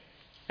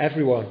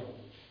 everyone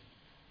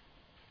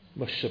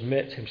must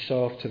submit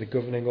himself to the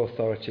governing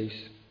authorities.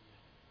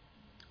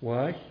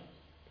 Why?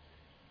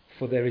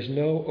 For there is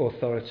no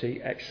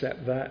authority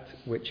except that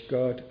which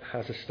God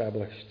has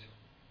established.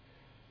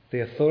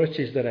 The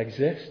authorities that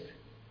exist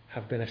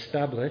have been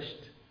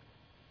established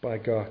by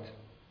God.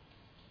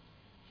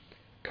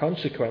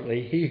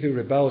 Consequently, he who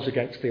rebels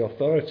against the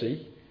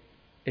authority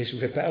is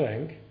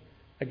rebelling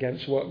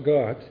against what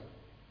God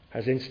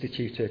has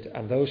instituted,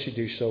 and those who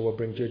do so will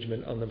bring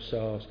judgment on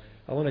themselves.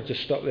 I want to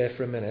just stop there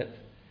for a minute.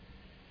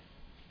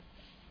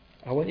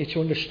 I want you to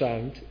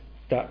understand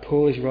that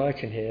Paul is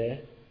writing here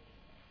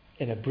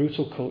in a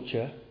brutal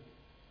culture.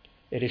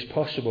 It is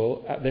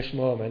possible at this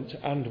moment,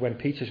 and when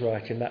Peter's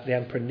writing, that the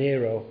Emperor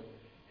Nero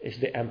is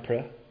the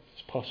emperor.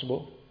 It's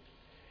possible.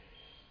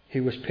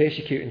 Who was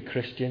persecuting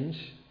Christians,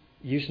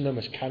 using them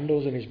as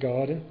candles in his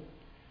garden,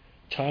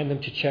 tying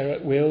them to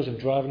chariot wheels and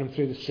driving them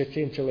through the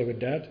city until they were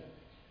dead.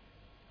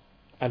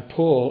 And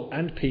Paul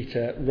and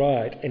Peter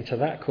write into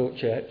that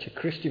culture to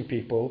Christian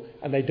people,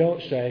 and they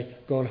don't say,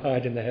 go and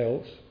hide in the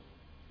hills.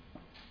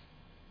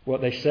 What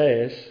they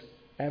say is,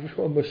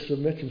 everyone must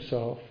submit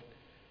himself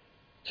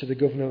to the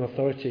governing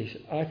authorities.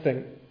 I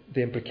think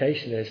the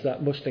implication is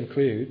that must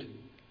include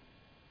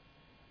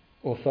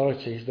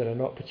authorities that are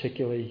not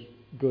particularly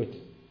good,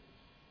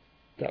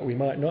 that we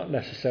might not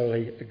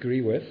necessarily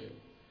agree with.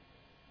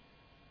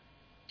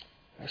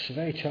 That's a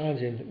very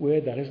challenging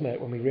word, that, isn't it,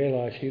 when we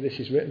realise who this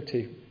is written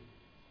to.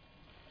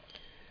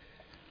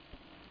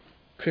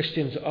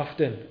 Christians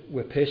often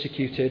were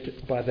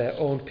persecuted by their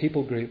own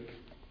people group.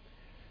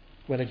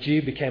 When a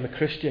Jew became a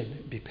Christian,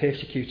 he'd be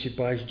persecuted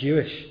by his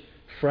Jewish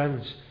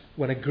friends.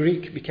 When a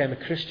Greek became a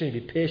Christian,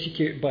 he'd be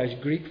persecuted by his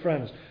Greek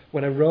friends.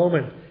 When a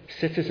Roman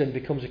citizen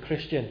becomes a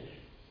Christian,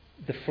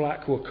 the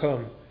flak will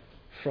come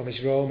from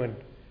his Roman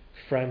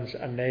friends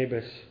and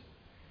neighbours.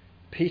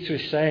 Peter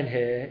is saying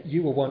here,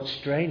 you were once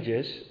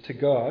strangers to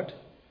God,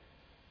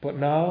 but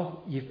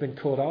now you've been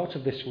called out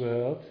of this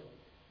world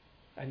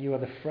and you are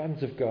the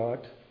friends of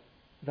God.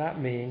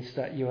 That means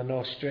that you are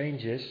no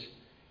strangers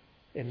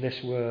in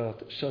this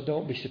world. So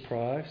don't be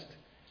surprised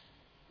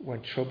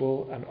when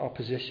trouble and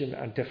opposition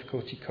and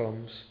difficulty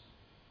comes,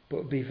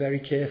 but be very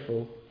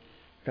careful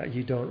that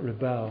you don't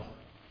rebel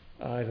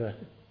either.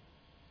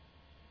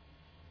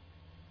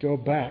 Go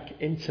back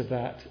into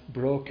that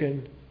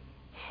broken,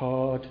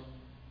 hard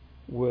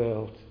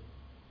world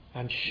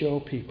and show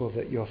people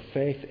that your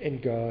faith in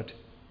God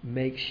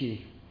makes you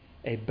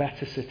a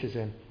better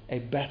citizen, a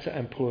better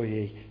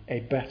employee,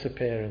 a better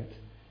parent,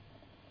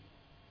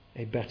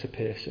 a better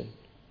person.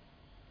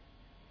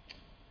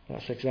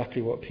 That's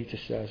exactly what Peter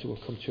says. We'll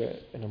come to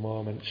it in a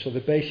moment. So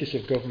the basis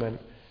of government,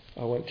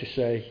 I want to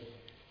say,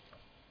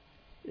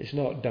 is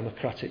not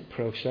democratic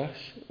process,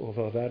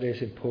 although that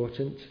is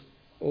important.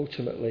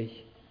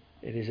 Ultimately,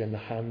 it is in the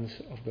hands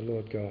of the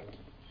Lord God.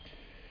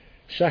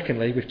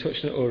 Secondly, we've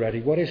touched on it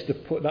already.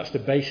 That's the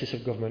basis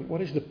of government.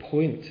 What is the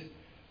point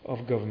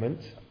of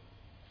government?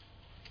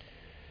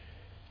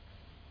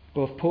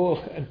 Both Paul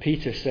and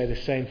Peter say the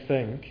same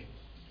thing.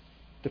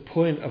 The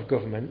point of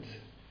government,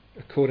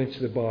 according to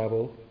the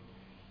Bible,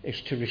 is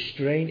to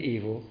restrain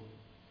evil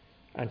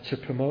and to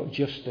promote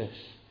justice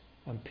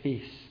and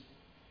peace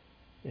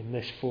in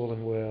this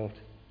fallen world.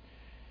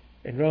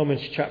 In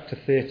Romans chapter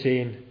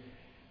 13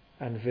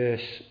 and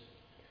verse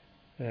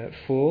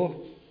 4,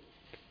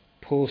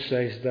 Paul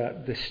says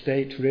that the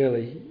state,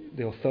 really,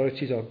 the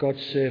authorities, are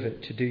God's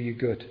servant to do you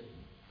good.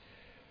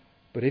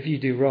 But if you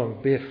do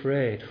wrong, be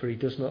afraid, for he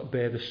does not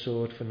bear the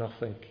sword for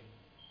nothing.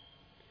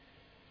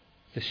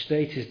 The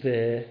state is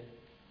there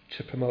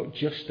to promote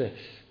justice,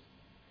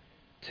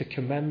 to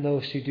commend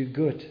those who do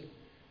good,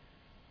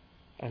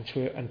 and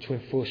to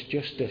enforce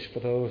justice for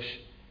those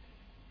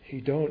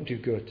who don't do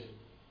good.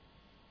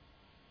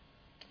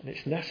 And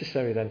it's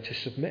necessary then to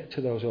submit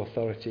to those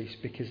authorities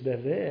because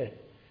they're there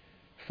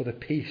for the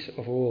peace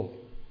of all,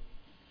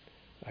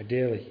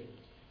 ideally.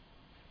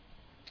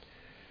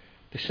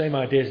 The same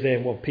idea is there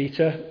in 1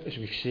 Peter, as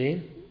we've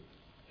seen.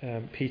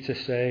 Peter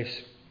says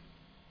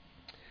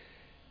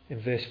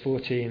in verse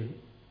 14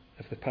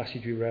 of the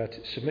passage we read,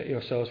 submit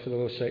yourselves for the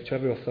Lord's sake to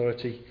every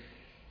authority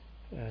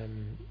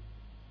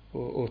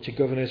or to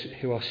governors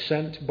who are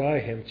sent by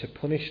him to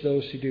punish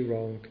those who do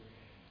wrong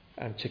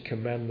and to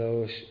commend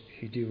those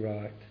who do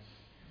right.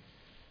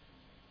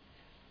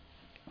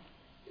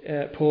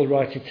 Paul,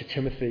 writing to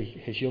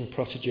Timothy, his young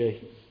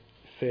protege,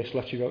 first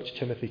letter he wrote to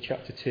Timothy,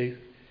 chapter 2,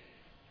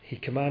 he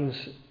commands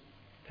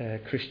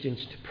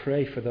Christians to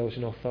pray for those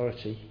in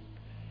authority.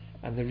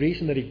 And the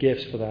reason that he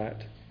gives for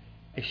that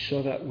is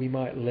so that we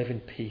might live in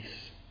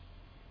peace.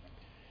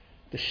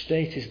 The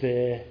state is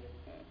there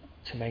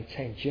to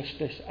maintain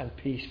justice and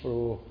peace for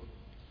all.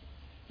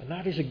 And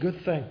that is a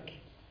good thing.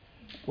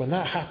 When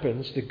that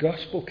happens, the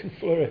gospel can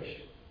flourish.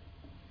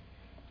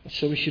 And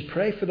so we should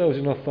pray for those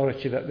in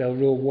authority that they'll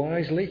rule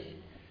wisely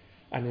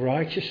and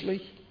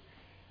righteously,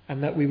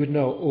 and that we would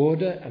know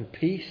order and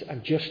peace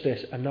and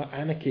justice and not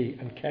anarchy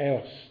and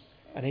chaos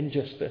and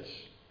injustice.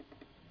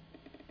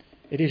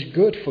 It is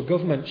good for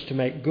governments to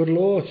make good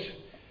laws,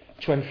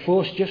 to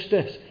enforce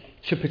justice,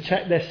 to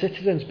protect their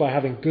citizens by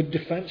having good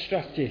defence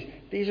strategies.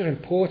 These are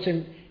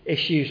important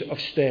issues of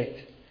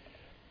state.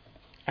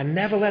 And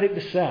never let it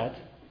be said,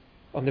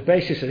 on the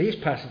basis of these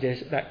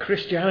passages, that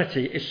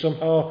Christianity is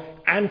somehow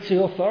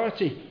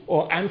anti-authority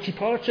or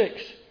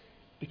anti-politics,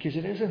 because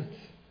it isn't.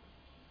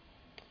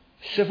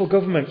 Civil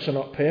governments are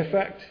not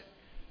perfect,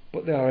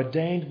 but they are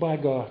ordained by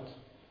God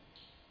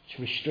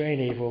to restrain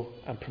evil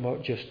and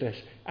promote justice,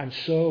 and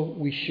so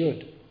we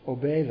should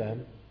obey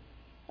them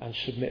and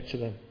submit to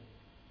them.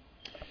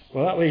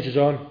 Well, that leads us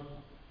on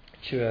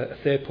to a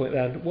third point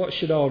then. What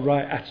should our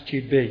right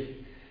attitude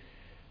be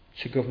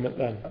to government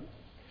then?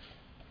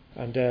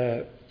 And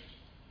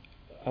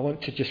I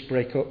want to just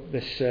break up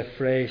this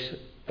phrase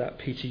that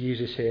Peter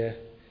uses here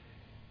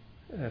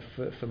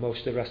for most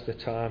of the rest of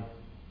the time.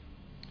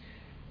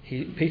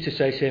 Peter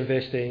says here in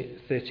verse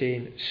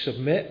 13,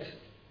 submit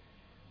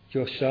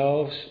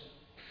yourselves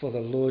for the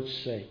Lord's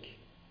sake.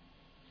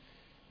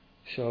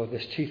 So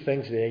there's two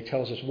things there. He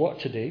tells us what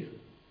to do,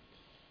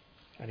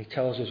 and he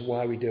tells us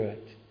why we do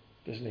it,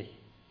 doesn't he?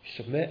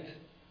 Submit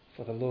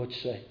for the Lord's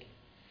sake.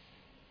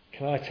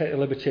 Can I take the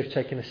liberty of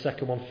taking the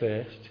second one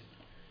first,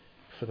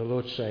 for the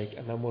Lord's sake,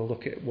 and then we'll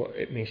look at what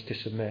it means to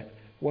submit.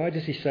 Why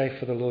does he say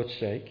for the Lord's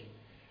sake?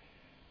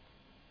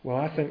 Well,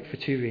 I think for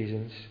two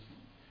reasons.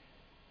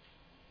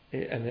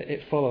 And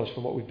it follows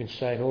from what we've been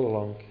saying all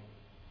along,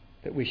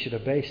 that we should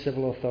obey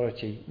civil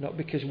authority, not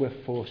because we're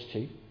forced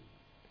to,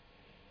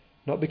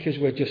 not because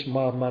we're just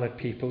mild-mannered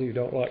people who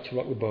don't like to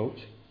rock the boat,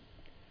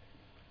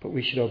 but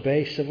we should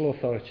obey civil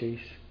authorities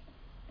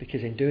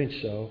because in doing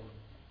so,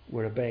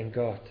 we're obeying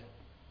God.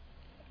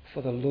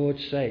 For the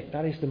Lord's sake,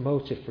 that is the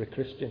motive for a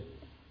Christian.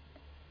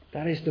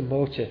 That is the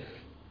motive,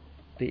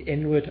 the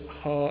inward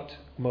heart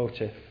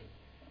motive.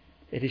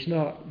 It is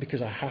not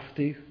because I have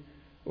to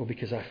or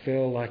because I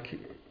feel like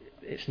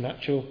it's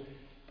natural.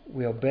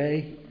 We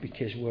obey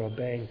because we're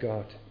obeying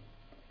God.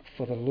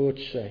 For the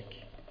Lord's sake.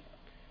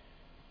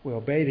 We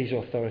obey these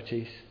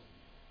authorities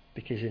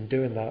because in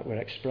doing that we're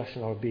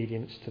expressing our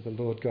obedience to the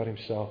Lord God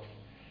himself.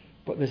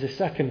 But there's a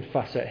second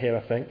facet here,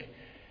 I think.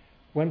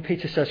 When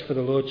Peter says for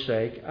the Lord's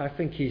sake, I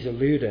think he's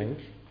alluding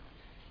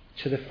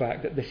to the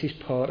fact that this is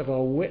part of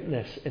our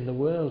witness in the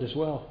world as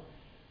well.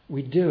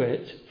 We do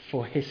it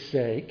for his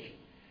sake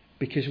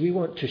because we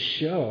want to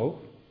show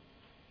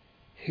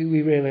who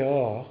we really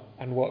are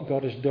and what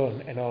God has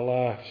done in our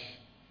lives.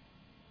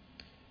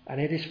 And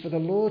it is for the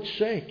Lord's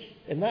sake.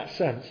 In that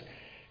sense,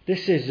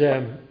 this is,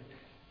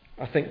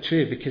 I think,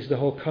 true because the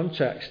whole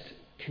context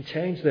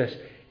contains this.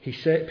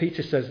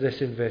 Peter says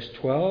this in verse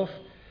 12.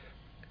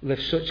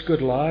 Live such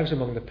good lives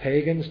among the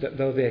pagans that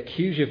though they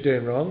accuse you of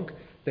doing wrong,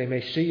 they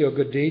may see your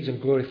good deeds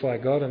and glorify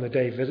God on the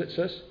day he visits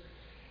us.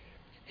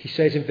 He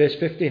says in verse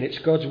 15, it's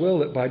God's will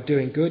that by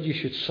doing good you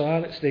should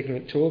silence the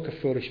ignorant talk of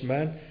foolish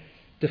men.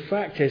 The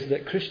fact is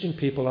that Christian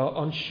people are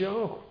on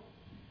show.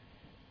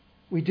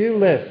 We do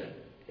live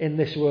in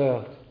this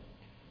world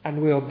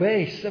and we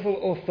obey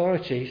civil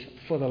authorities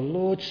for the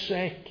Lord's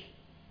sake.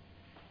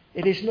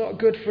 It is not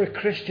good for a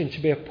Christian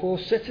to be a poor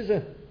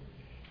citizen.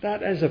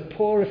 That is a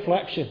poor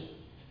reflection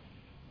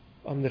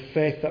on the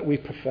faith that we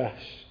profess.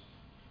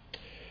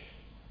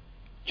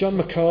 John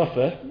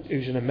MacArthur,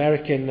 who's an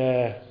American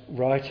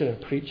writer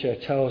and preacher,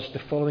 tells the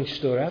following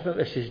story. I think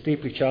this is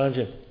deeply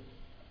challenging.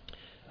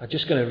 I'm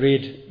just going to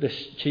read this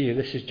to you.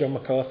 This is John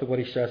MacArthur, what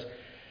he says.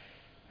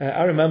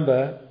 I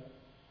remember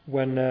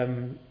when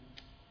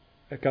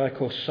a guy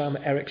called Sam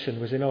Erickson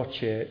was in our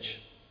church.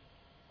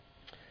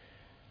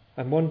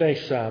 And one day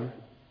Sam,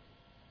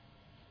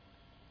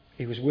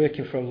 he was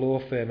working for a law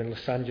firm in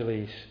Los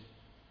Angeles.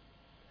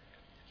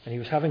 And he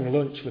was having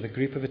lunch with a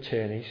group of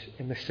attorneys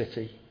in the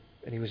city.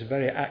 And he was a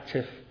very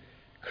active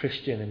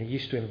Christian. And he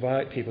used to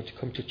invite people to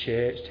come to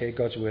church, to hear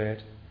God's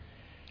word.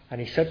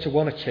 And he said to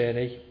one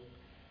attorney,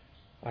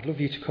 I'd love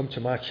you to come to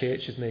my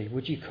church with me.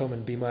 Would you come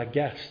and be my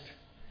guest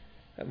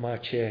at my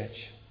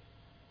church?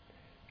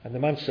 And the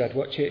man said,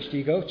 what church do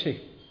you go to?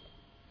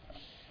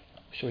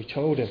 So he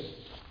told him,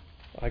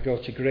 I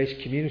go to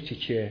Grace Community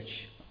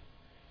Church.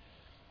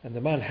 And the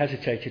man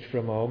hesitated for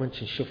a moment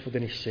and shuffled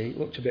in his seat,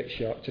 looked a bit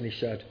shocked, and he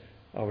said,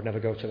 I would never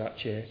go to that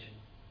church.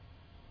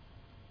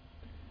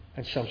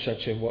 And Sam said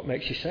to him, what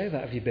makes you say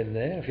that? Have you been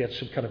there? Have you had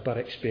some kind of bad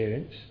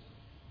experience?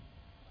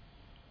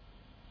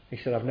 He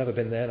said, I've never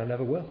been there and I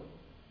never will.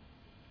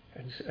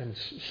 And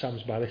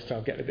Sam's by this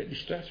time getting a bit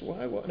distressed.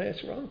 Why? What on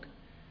earth's wrong?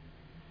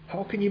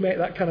 How can you make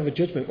that kind of a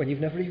judgment when you've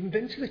never even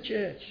been to the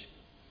church?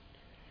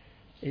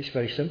 It's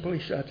very simple,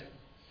 he said.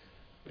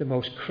 The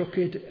most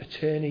crooked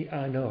attorney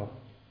I know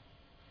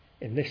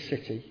in this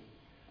city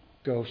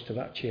goes to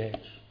that church.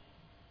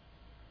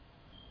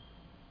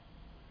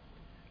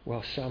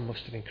 Well, Sam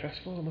must have been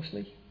crestfallen,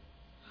 mustn't he?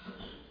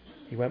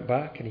 He went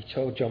back and he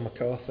told John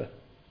MacArthur.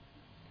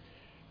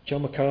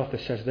 John MacArthur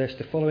says this,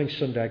 the following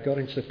Sunday I got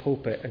into the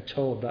pulpit and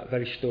told that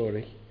very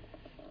story.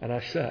 And I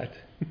said,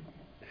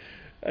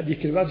 and you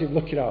can imagine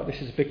looking out,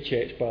 this is a big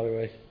church by the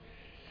way.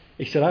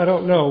 He said, I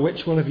don't know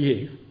which one of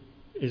you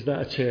is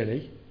that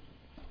attorney,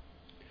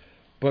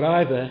 but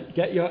either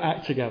get your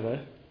act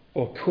together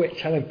or quit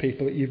telling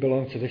people that you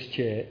belong to this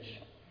church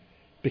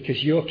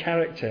because your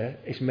character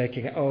is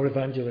making our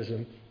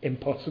evangelism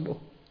impossible.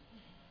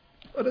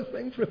 What a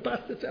thing for a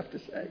pastor to have to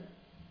say.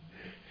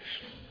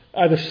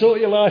 Either sort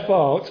your life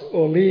out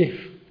or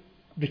leave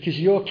because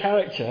your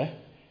character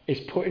is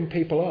putting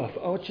people off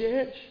our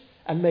church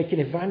and making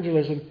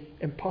evangelism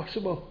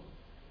impossible.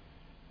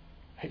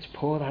 It's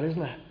poor, that,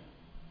 isn't it?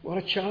 What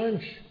a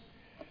challenge.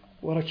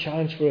 What a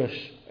challenge for us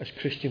as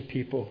Christian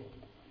people.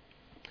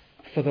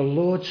 For the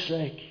Lord's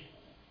sake,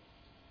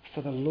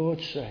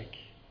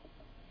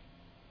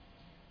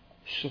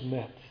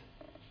 submit.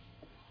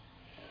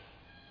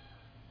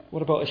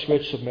 What about this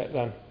word submit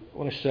then? I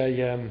want to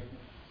say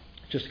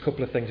just a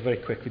couple of things very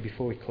quickly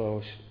before we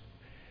close.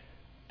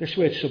 This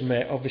word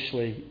submit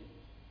obviously,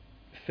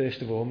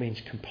 first of all,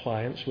 means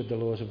compliance with the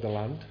laws of the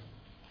land.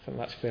 I think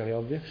that's fairly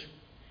obvious.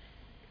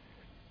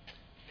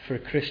 For a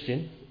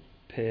Christian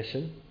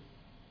person,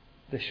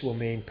 this will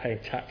mean paying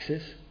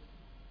taxes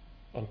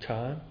on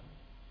time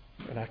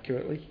and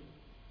accurately.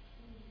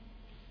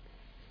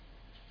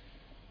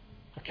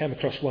 I came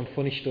across one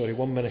funny story.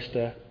 One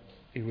minister,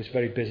 he was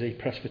very busy,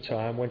 pressed for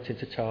time, went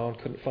into town,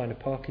 couldn't find a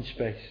parking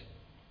space.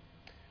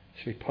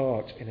 So he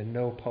parked in a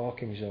no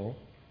parking zone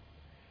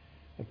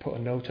and put a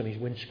note on his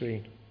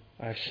windscreen.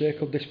 I have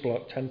circled this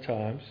block 10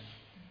 times.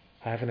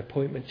 I have an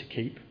appointment to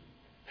keep.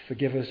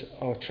 Forgive us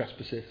our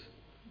trespasses.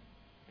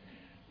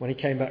 When he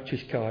came back to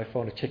his car, he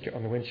found a ticket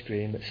on the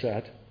windscreen that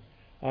said,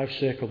 I've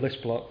circled this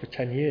block for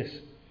 10 years.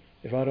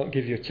 If I don't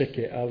give you a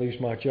ticket, I'll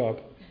lose my job.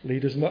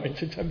 Lead us not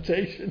into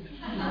temptation.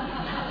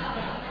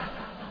 I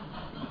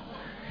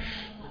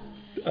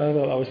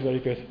thought that was very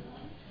good.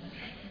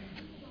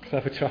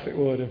 Clever traffic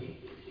warden.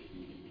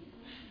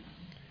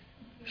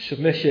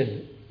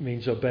 Submission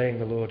means obeying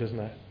the Lord, doesn't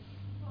it?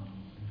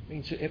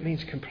 It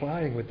means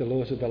complying with the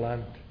laws of the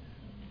land.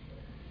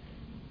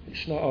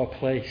 It's not our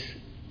place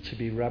to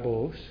be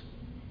rebels.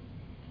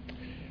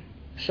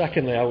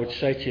 Secondly, I would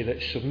say to you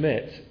that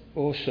submit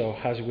also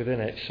has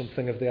within it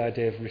something of the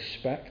idea of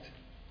respect.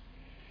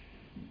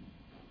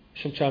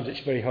 Sometimes it's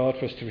very hard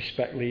for us to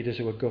respect leaders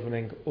who are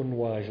governing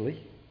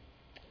unwisely,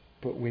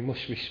 but we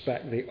must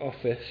respect the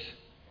office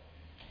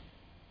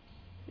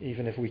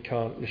even if we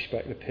can't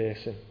respect the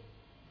person.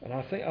 And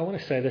I want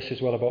to say this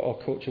as well about our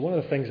culture. One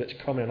of the things that's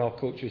common in our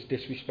culture is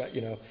disrespect.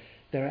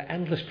 There are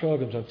endless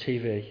programs on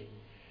TV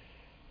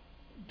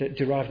that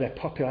derive their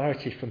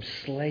popularity from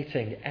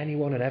slating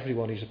anyone and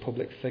everyone who's a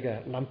public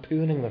figure,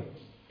 lampooning them.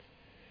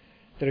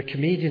 There are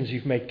comedians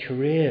who've made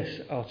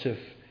careers out of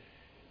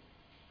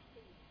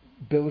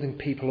building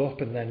people up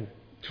and then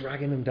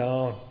dragging them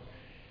down.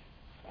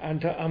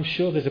 And I'm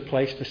sure there's a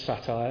place for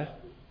satire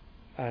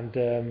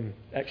and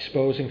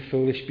exposing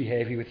foolish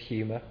behaviour with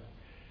humour.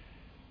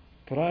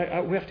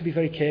 But we have to be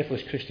very careful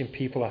as Christian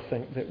people, I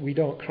think, that we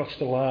don't cross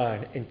the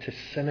line into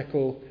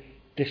cynical,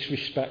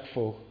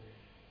 disrespectful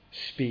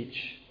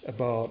speech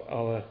about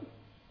our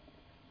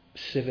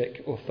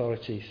civic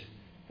authorities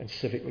and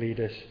civic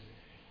leaders.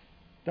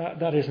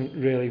 That isn't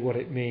really what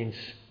it means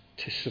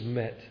to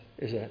submit,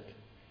 is it?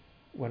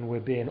 When we're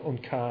being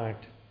unkind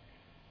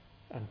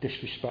and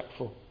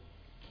disrespectful.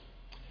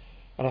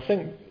 And I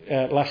think,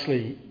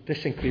 lastly,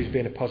 this includes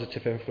being a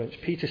positive influence.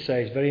 Peter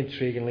says very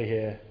intriguingly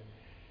here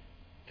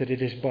that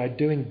it is by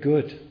doing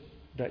good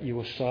that you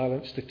will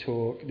silence the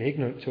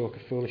ignorant talk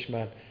of foolish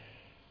men.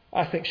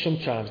 I think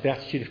sometimes the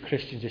attitude of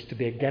Christians is to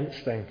be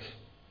against things.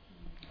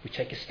 We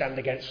take a stand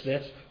against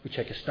this, we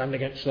take a stand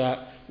against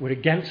that. We're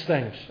against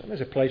things, and there's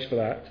a place for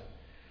that.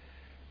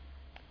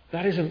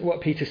 That isn't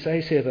what Peter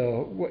says here,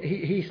 though.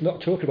 He's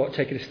not talking about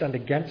taking a stand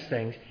against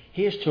things.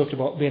 He is talking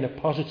about being a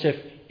positive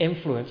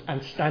influence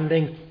and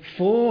standing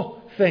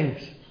for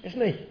things,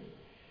 isn't he?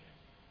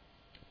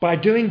 By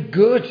doing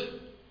good,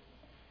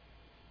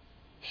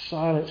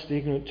 silence the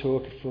ignorant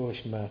talk of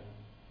foolish men.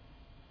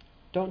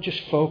 Don't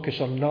just focus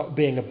on not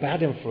being a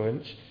bad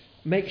influence.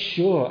 Make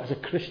sure, as a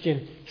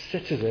Christian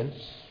citizen,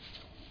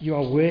 you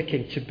are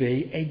working to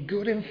be a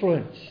good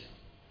influence.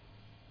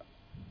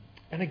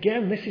 And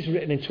again, this is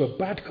written into a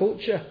bad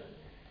culture.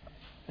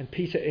 And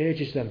Peter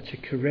urges them to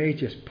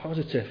courageous,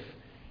 positive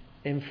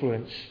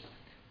influence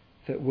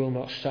that will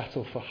not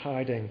settle for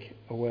hiding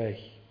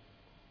away.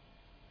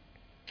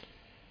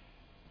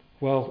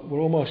 Well,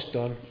 we're almost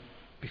done.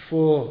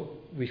 Before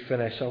we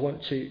finish, I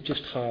want to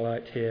just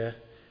highlight here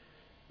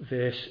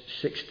verse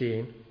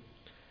 16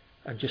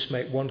 and just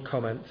make one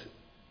comment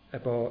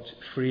about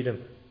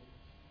freedom.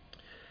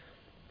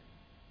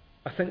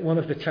 I think one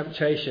of the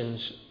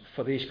temptations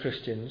for these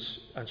Christians,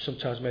 and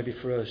sometimes maybe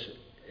for us,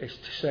 is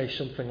to say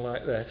something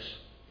like this: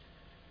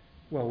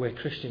 well, we're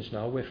Christians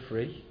now, we're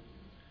free.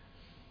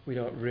 We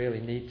don't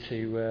really need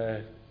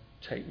to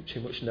take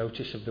too much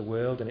notice of the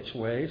world and its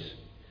ways.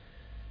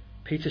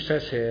 Peter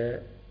says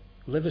here,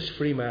 live as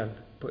free men,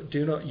 but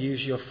do not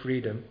use your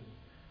freedom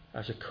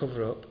as a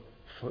cover-up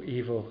for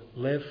evil.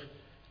 Live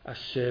as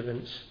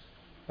servants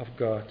of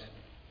God.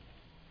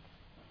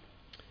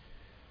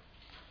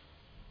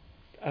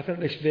 I think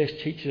this verse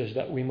teaches us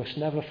that we must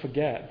never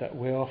forget that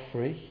we are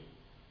free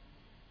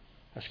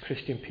as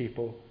Christian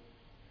people,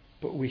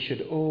 but we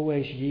should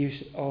always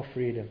use our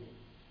freedom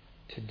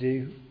to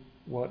do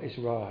what is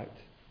right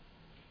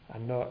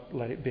and not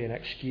let it be an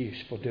excuse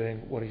for doing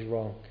what is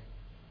wrong.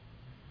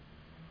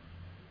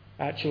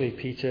 Actually,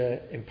 Peter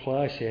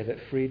implies here that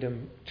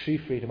true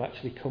freedom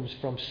actually comes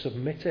from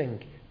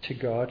submitting to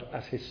God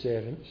as his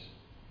servants,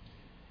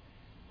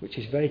 which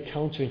is very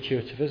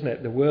counterintuitive, isn't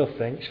it? The world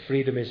thinks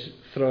freedom is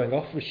throwing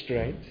off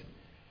restraint.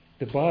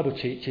 The Bible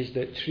teaches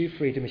that true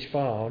freedom is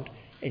found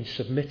in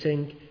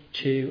submitting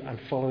to and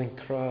following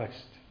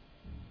Christ.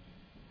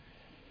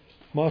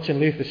 Martin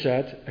Luther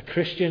said, a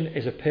Christian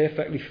is a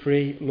perfectly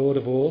free Lord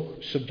of all,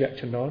 subject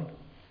to none.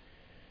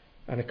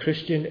 And a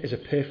Christian is a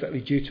perfectly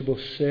dutiful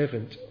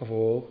servant of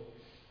all,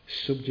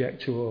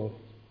 subject to all.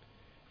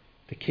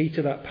 The key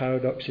to that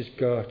paradox is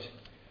God,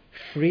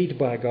 freed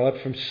by God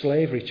from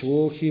slavery to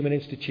all human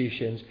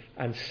institutions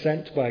and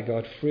sent by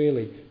God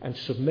freely and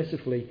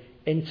submissively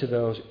into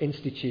those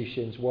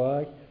institutions.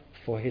 Why?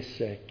 For his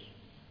sake.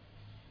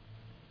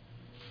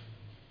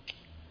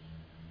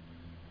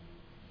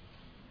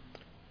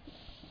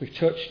 We've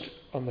touched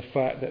on the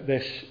fact that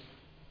this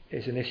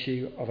is an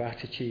issue of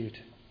attitude.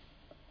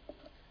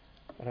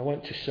 And I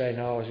want to say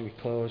now, as we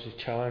close,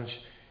 a challenge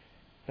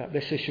that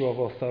this issue of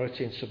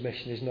authority and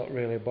submission is not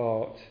really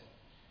about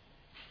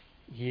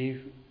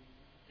you.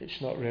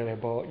 It's not really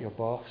about your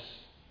boss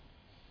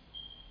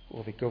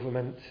or the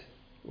government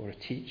or a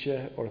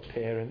teacher or a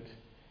parent.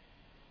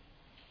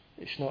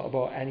 It's not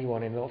about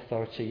anyone in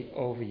authority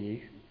over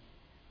you.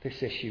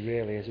 This issue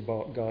really is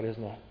about God,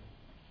 isn't it?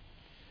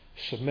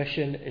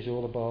 Submission is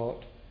all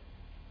about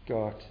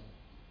God.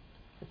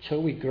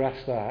 Until we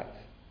grasp that,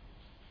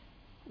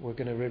 we're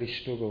going to really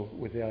struggle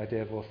with the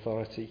idea of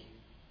authority.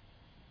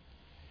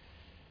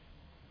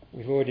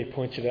 We've already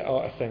pointed it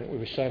out, I think. We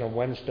were saying on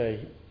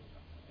Wednesday,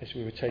 as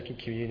we were taking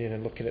communion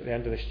and looking at the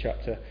end of this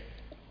chapter,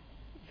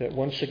 that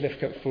one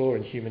significant flaw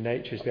in human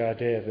nature is the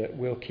idea that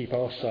we'll keep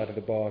our side of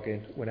the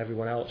bargain when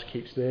everyone else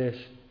keeps theirs.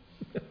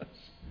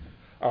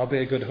 I'll be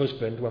a good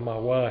husband when my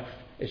wife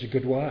is a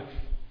good wife.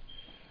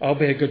 I'll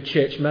be a good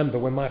church member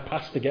when my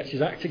pastor gets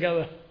his act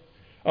together.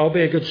 I'll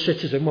be a good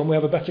citizen when we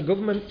have a better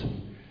government.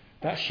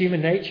 That's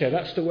human nature.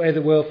 That's the way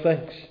the world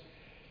thinks.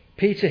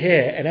 Peter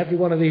here, in every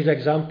one of these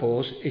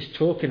examples, is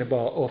talking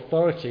about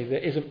authority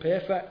that isn't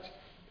perfect.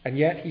 And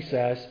yet he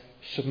says,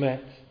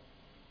 submit.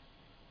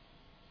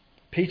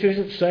 Peter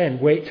isn't saying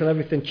wait till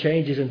everything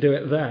changes and do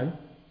it then,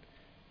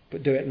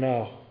 but do it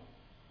now.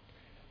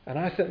 And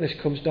I think this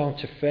comes down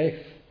to faith.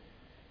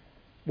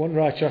 One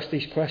writer asked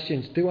these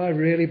questions: do I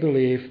really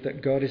believe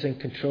that God is in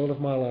control of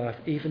my life,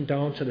 even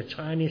down to the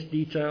tiniest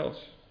details?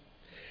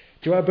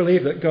 Do I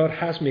believe that God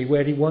has me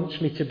where he wants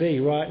me to be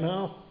right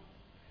now?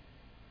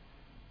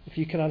 If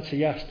you can answer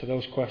yes to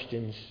those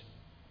questions,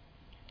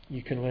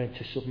 you can learn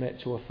to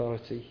submit to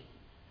authority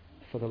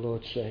for the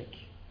Lord's sake.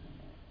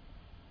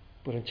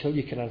 But until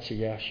you can answer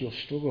yes, you'll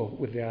struggle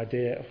with the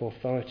idea of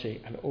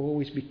authority and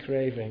always be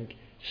craving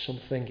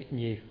something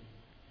new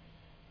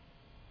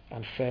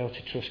and fail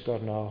to trust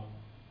God now.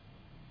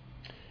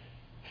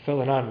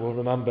 Phil and Anne will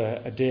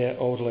remember a dear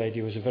old lady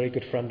who was a very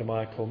good friend of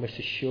mine called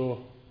Mrs. Shaw.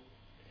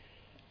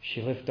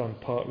 She lived on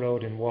Park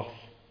Road in Wath,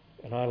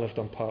 and I lived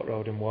on Park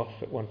Road in Wath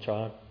at one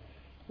time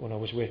when I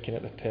was working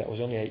at the pit. I was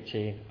only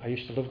 18. I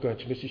used to love going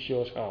to Mrs.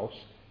 Shaw's house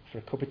for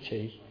a cup of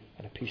tea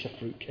and a piece of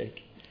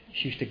fruitcake.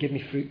 She used to give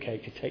me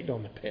fruitcake to take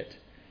down the pit,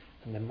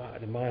 and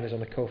the miners on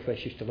the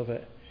coalface used to love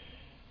it.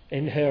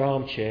 In her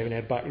armchair in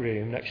her back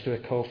room next to her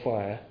coal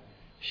fire,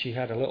 she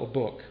had a little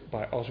book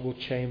by Oswald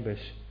Chambers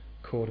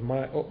called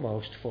My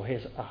Utmost for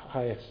His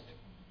Highest.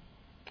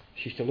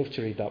 She used to love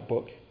to read that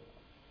book.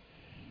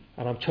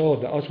 And I'm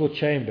told that Oswald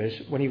Chambers,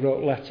 when he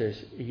wrote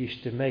letters, he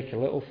used to make a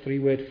little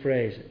 3-word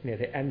phrase near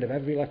the end of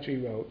every letter he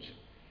wrote.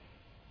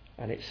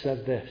 And it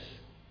said this: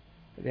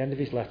 at the end of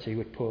his letter he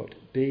would put,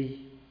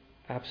 be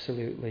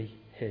absolutely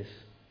his.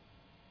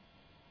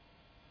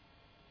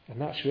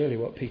 And that's really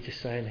what Peter's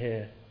saying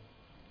here.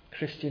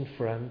 Christian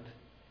friend,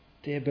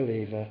 dear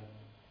believer,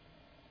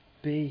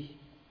 be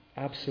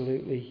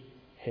absolutely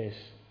his.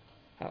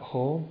 At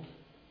home,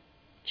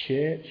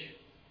 church,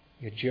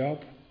 your job,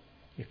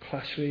 your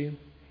classroom,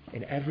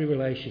 in every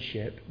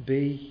relationship,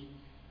 be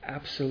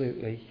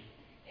absolutely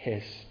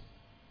his.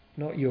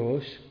 Not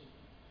yours,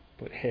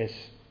 but his.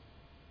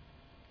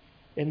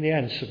 In the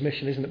end,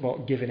 submission isn't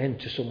about giving in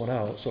to someone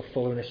else or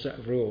following a set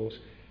of rules.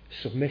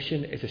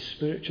 Submission is a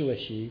spiritual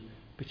issue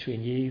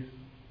between you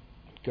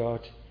and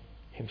God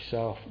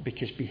himself,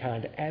 because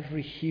behind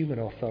every human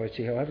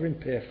authority, however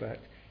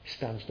imperfect,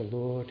 stands the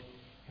Lord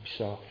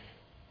himself.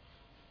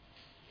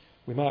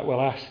 We might well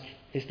ask,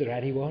 is there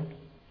anyone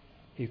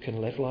who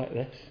can live like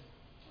this?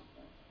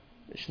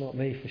 It's not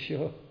me, for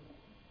sure. It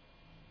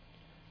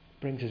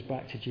brings us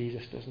back to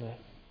Jesus, doesn't it?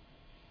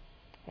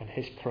 And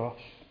his cross.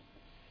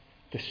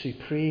 The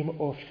supreme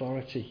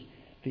authority,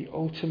 the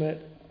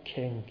ultimate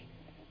king,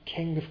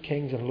 King of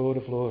kings and Lord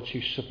of lords,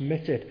 who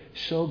submitted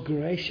so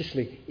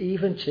graciously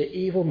even to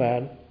evil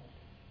men,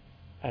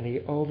 and he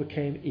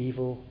overcame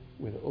evil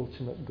with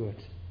ultimate good.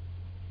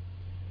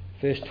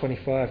 Verse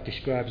 25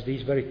 describes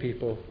these very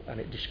people, and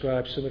it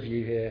describes some of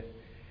you here.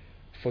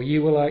 For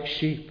you were like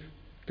sheep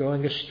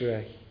going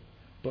astray,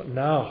 but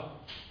now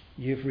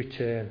you've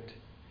returned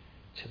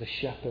to the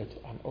shepherd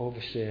and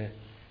overseer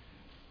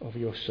of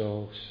your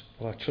souls.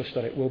 Well, I trust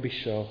that it will be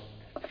so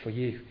for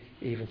you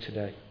even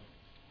today.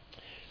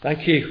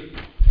 Thank you.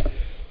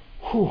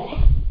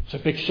 It's a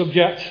big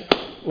subject.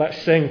 Let's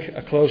sing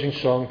a closing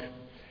song.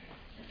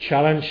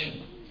 Challenge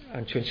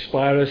and to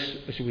inspire us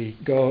as we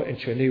go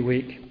into a new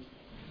week.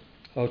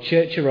 Oh,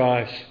 church,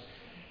 arise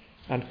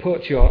and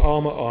put your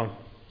armour on.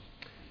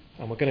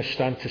 And we're going to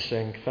stand to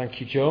sing.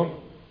 Thank you, Joan.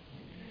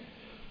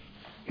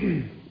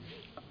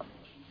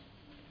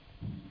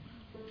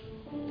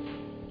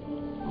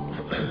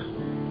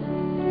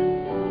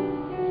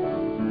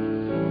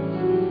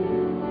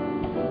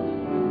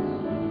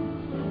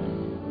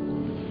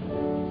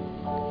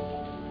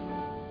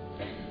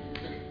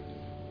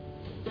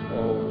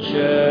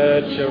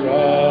 Church,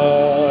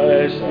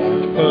 arise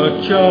and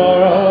put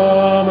your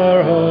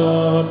armour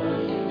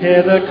on.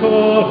 Hear the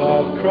call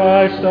of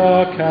Christ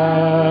our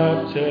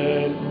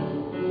Captain.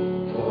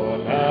 For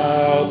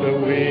now the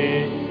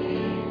weak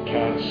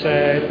can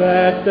say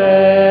that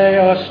they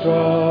are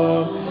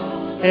strong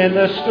in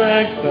the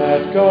strength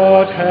that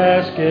God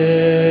has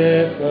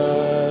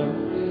given.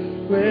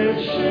 With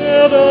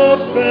shield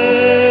of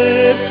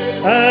faith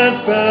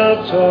and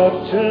belt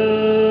of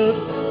truth,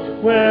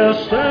 we'll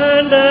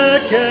stand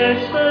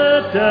against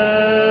the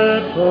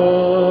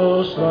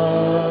devil's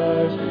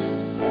lies.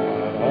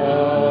 An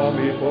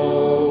army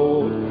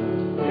bold,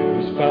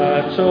 whose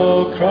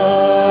battle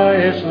cry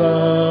is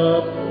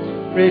love,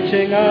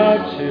 reaching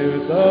out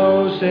to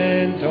those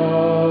in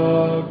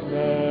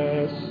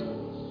darkness.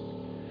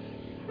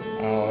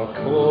 Our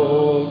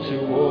call to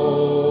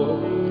war,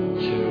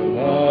 to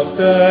love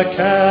the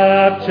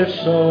captive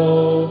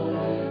soul,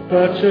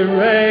 but to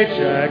rage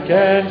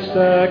against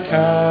the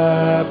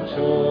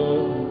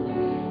capital,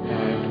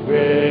 and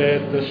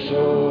with the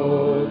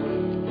sword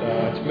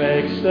that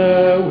makes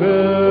the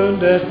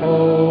wounded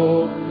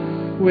whole,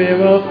 we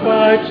will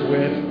fight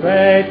with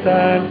faith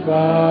and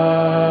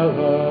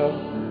valor.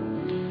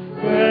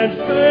 When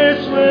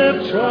faced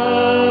with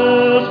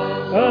trials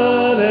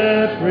on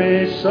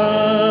every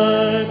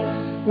side,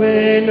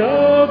 we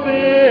know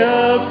the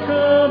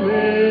outcome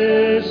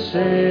is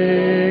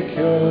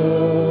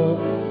secure.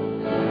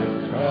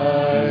 And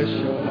Christ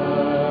shall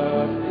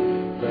have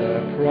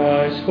the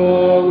prize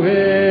for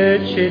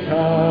which He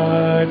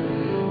died,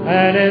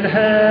 an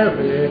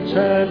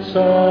inheritance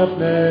of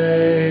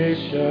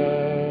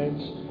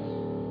nations.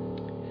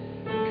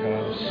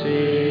 Come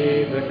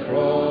see the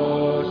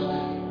cross,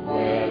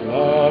 where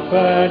love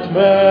and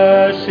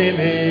mercy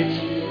meet,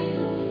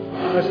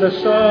 as the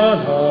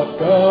Son of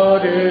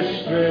God is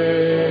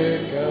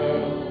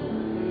stricken.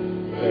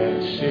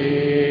 Then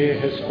see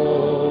His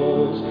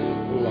foes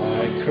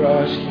lie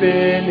crushed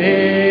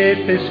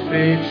beneath His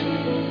feet,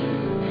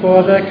 for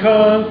the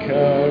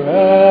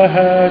conqueror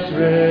has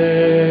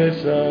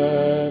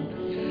risen.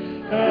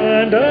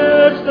 And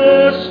as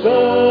the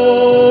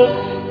stone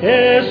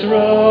is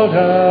rolled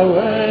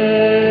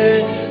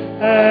away,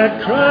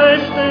 and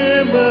Christ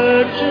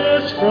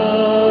emerges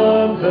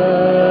from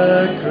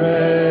the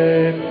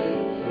grave,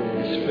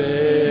 this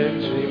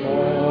victory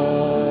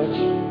march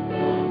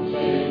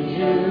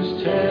continues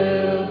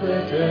till the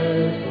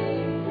day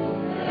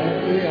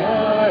every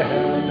eye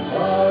and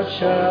heart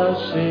shall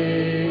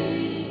see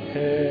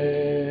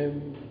Him.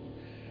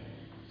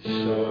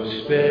 So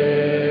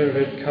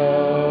Spirit,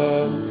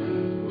 come,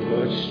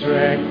 put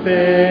strength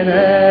in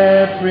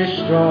every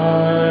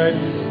stride,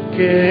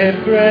 give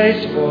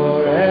grace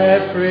for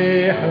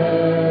every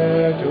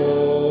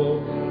hurdle,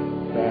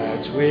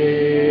 that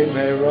we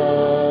may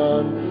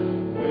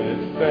run with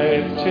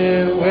faith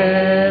to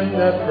win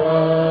the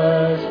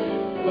prize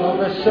of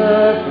a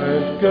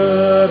servant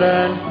good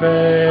and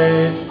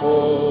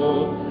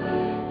faithful.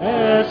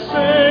 As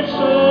saints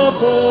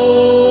of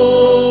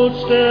old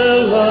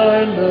still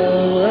line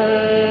the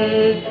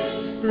way,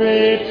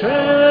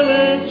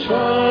 retelling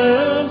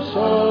triumphs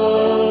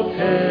of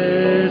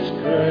His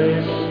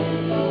grace.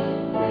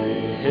 We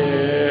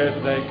hear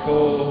they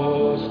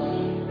calls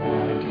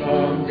and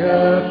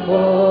hunger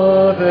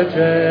for the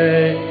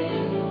day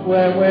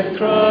when with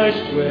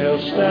Christ we'll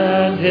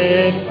stand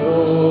in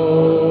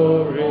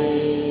glory.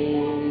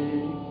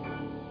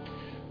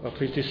 Well,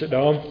 please do sit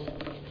down.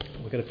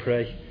 We're going to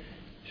pray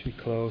as we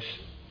close.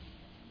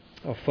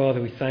 Our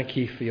Father, we thank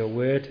You for Your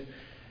word.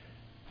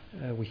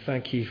 We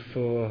thank You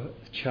for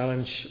the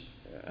challenge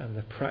and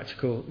the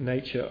practical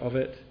nature of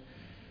it.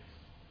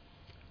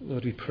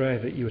 Lord, we pray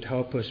that You would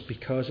help us,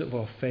 because of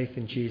our faith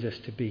in Jesus,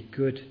 to be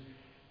good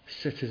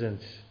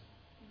citizens.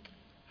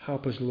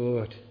 Help us,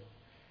 Lord,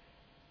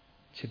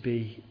 to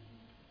be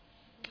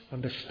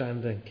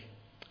understanding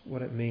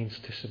what it means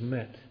to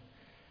submit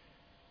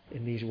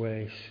in these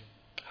ways.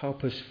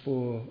 Help us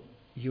for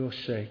Your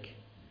sake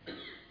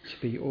to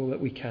be all that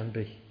we can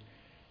be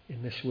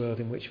in this world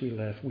in which we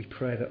live. We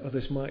pray that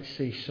others might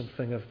see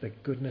something of the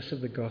goodness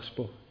of the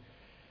gospel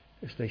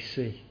as they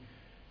see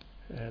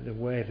the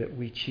way that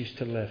we choose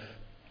to live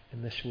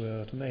in this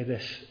world. May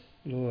this,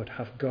 Lord,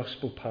 have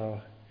gospel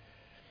power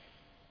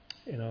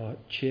in our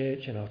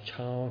church, in our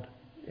town,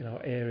 in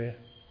our area.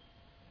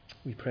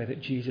 We pray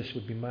that Jesus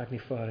would be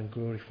magnified and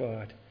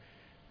glorified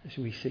as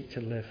we seek to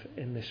live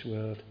in this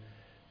world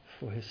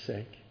for His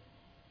sake.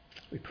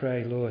 We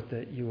pray, Lord,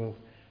 that You will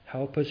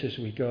help us as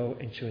we go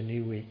into a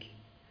new week.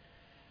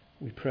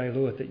 We pray,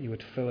 Lord, that You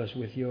would fill us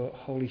with Your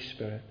Holy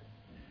Spirit,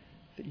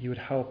 that You would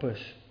help us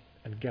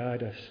and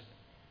guide us,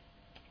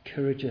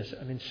 encourage us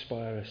and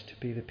inspire us to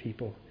be the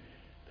people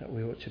that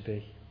we ought to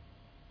be.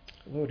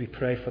 Lord, we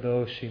pray for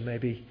those who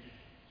maybe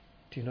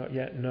do not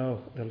yet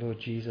know the Lord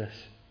Jesus,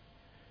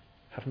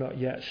 have not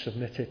yet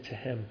submitted to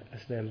Him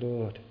as their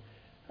Lord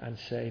and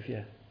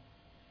Saviour.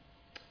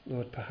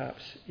 Lord,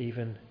 perhaps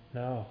even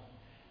now,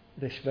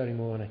 this very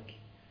morning,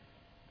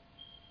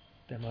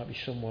 there might be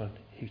someone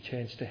who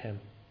turns to Him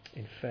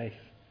in faith.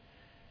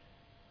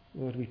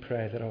 Lord, we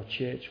pray that our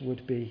church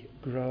would be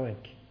growing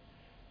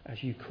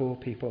as You call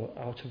people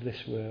out of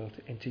this world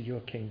into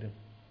Your kingdom.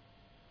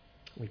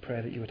 We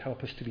pray that You would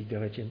help us to be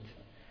diligent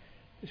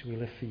as we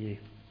live for You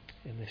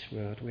in this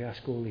world. We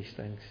ask all these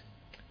things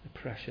in the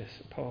precious,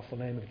 powerful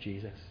name of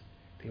Jesus,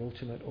 the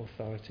ultimate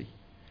authority.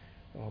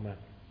 Amen.